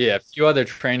 Yeah. yeah, a few other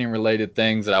training related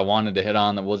things that I wanted to hit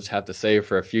on that we'll just have to save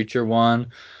for a future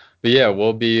one. But yeah,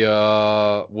 we'll be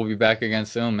back again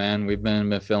soon, man. We've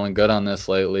been feeling good on this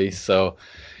lately. So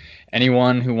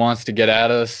anyone who wants to get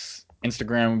at us,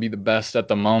 Instagram would be the best at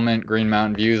the moment. Green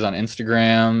Mountain Views on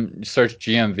Instagram. Search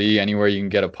GMV anywhere you can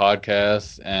get a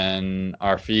podcast, and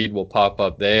our feed will pop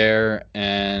up there.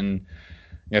 And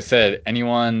like I said,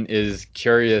 anyone is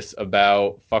curious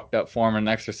about fucked up form and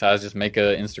exercise, just make an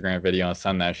Instagram video and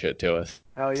send that shit to us.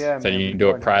 Hell yeah, So man. you Be can do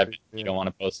more it than happy private if to you do don't it. want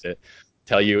to post it.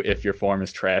 tell you if your form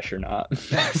is trash or not.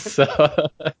 So,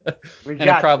 We and it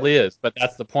got probably is, but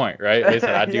that's the point, right? Like I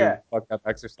said, I do Yeah. fucked up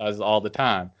exercises all the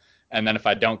time. And then if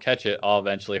I don't catch it, I'll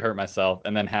eventually hurt myself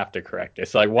and then have to correct it.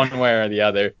 So like one way or the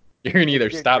other, you're gonna It's either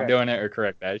good stop correct. doing it or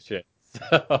correct that shit.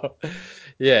 So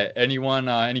yeah, anyone,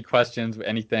 any questions,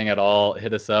 anything at all,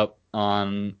 hit us up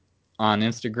on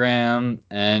Instagram,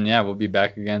 and yeah, we'll be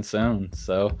back again soon.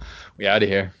 So we out of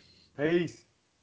here. Peace.